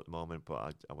very well at the moment,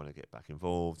 but I want to get back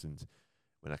involved and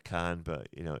when I can. But,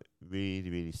 you know, really,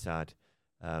 really sad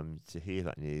to hear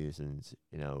that news. And,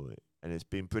 you know, and it's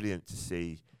been brilliant to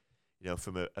see, you know,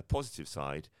 from a positive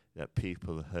side, that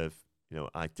people have, you know,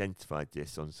 identified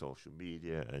this on social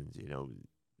media, and, you know,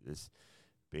 there's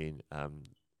been,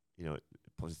 you know,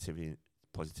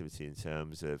 positivity in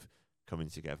terms of coming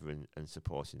together and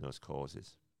supporting those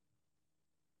causes.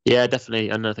 Yeah, definitely.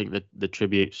 And I think that the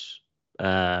tributes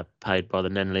paid by the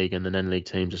Nen League and the Nen League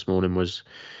teams this morning was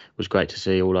great to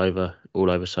see all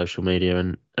over social media,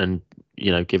 and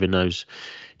you know, giving those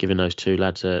two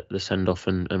lads the send off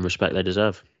and respect they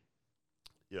deserve.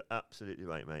 You're absolutely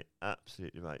right, mate.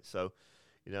 Absolutely right. So,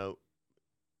 you know,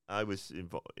 I was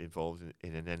involved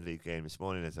in an Nen League game this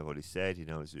morning, as I've already said. You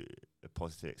know, it was a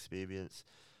positive experience.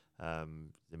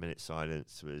 The minute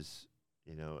silence was,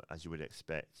 you know, as you would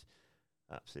expect,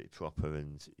 absolutely proper,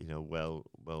 and, you know, well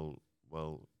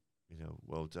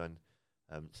done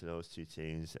to those two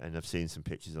teams. And I've seen some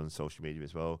pictures on social media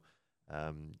as well,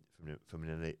 from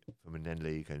a Nen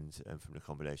League and from the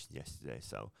combination yesterday.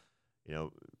 So, you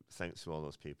know, thanks to all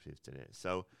those people who've done it.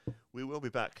 So we will be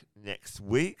back next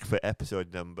week for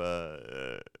episode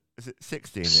number, is it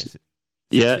 16? 16?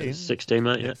 Yeah, 16,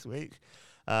 mate. Next week.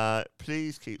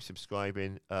 Please keep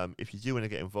subscribing. If you do want to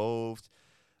get involved,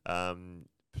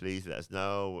 please let us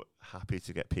know. Happy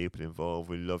to get people involved.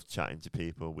 We love chatting to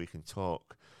people. We can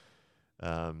talk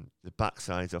the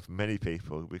backsides of many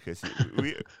people, because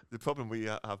the problem we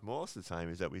have most of the time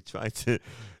is that we try to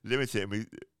limit it, and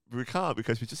we can't,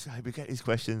 because we get these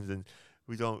questions, and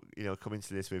we don't, you know, come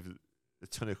into this with a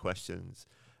ton of questions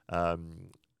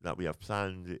that we have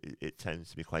planned. It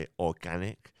tends to be quite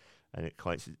organic, and it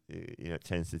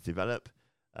tends to develop.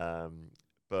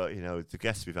 But, you know, the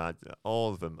guests we've had, all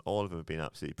of them have been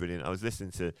absolutely brilliant. I was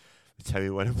listening to Terry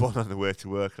one on the way to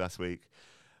work last week,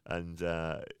 and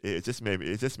it just made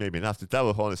me laugh. The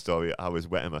Darryl Horner story, I was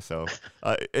wetting myself.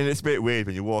 And it's a bit weird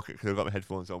when you walk, because I've got my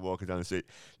headphones on, walking down the street,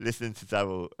 listening to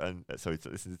Darryl, and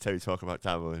listening to Terry talking about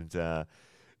Darryl, and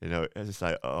you know, it's just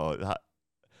like,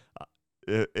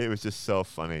 it was just so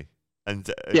funny, and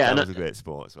that was a great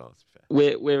sport as well. To be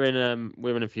fair.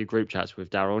 We're in a few group chats with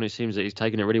Darryl, and it seems that he's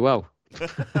taking it really well.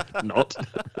 Not.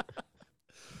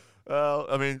 Well,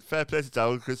 I mean, fair play to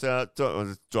Daryl, because I don't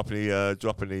want to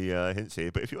drop any hints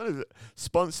here, but if you want to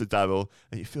sponsor Daryl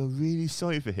and you feel really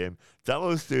sorry for him,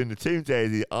 Daryl's doing the Team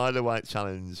Daisy Isle of Wight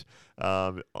Challenge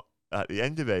at the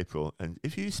end of April, and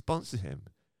if you sponsor him,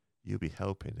 you'll be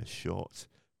helping a short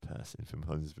person from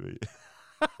Hunsbury.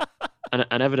 And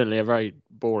evidently a very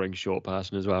boring short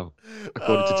person as well,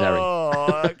 according to Terry.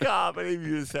 Oh, I can't believe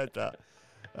you said that.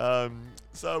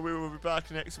 So we will be back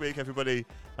next week, everybody,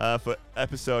 for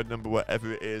episode number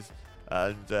whatever it is.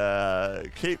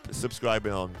 And keep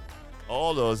subscribing on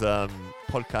all those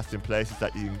podcasting places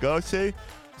that you can go to.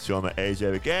 Show them at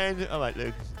AJ again. All right,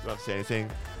 Luke, don't have to say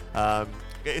anything.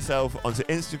 Get yourself onto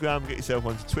Instagram, get yourself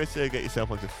onto Twitter, get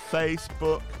yourself onto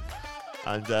Facebook.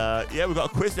 And yeah, we've got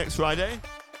a quiz next Friday.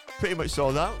 Pretty much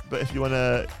sold out, but if you want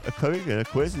a curry and a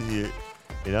quiz and you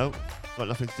know, got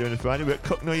nothing to do on a Friday, we're at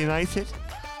Cucknall United,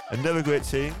 another great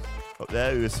team up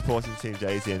there who are supporting Team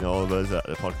Daisy and all of us at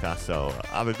the podcast. So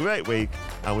have a great week,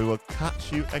 and we will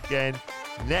catch you again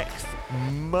next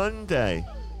Monday.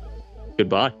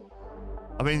 Goodbye.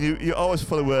 I mean, you're always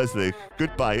full of words, Luke.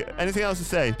 Goodbye. Anything else to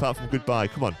say apart from goodbye?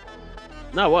 Come on.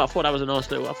 No, well, I thought that was a nice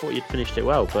little. I thought you'd finished it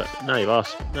well, but now you've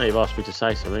asked me to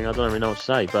say something. I don't really know what to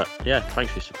say, but yeah,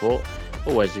 thanks for your support.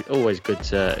 Always good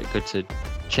to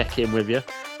check in with you,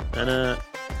 and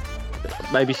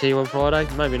maybe see you on Friday.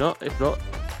 Maybe not. If not,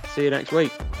 see you next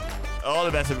week. All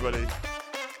the best, everybody.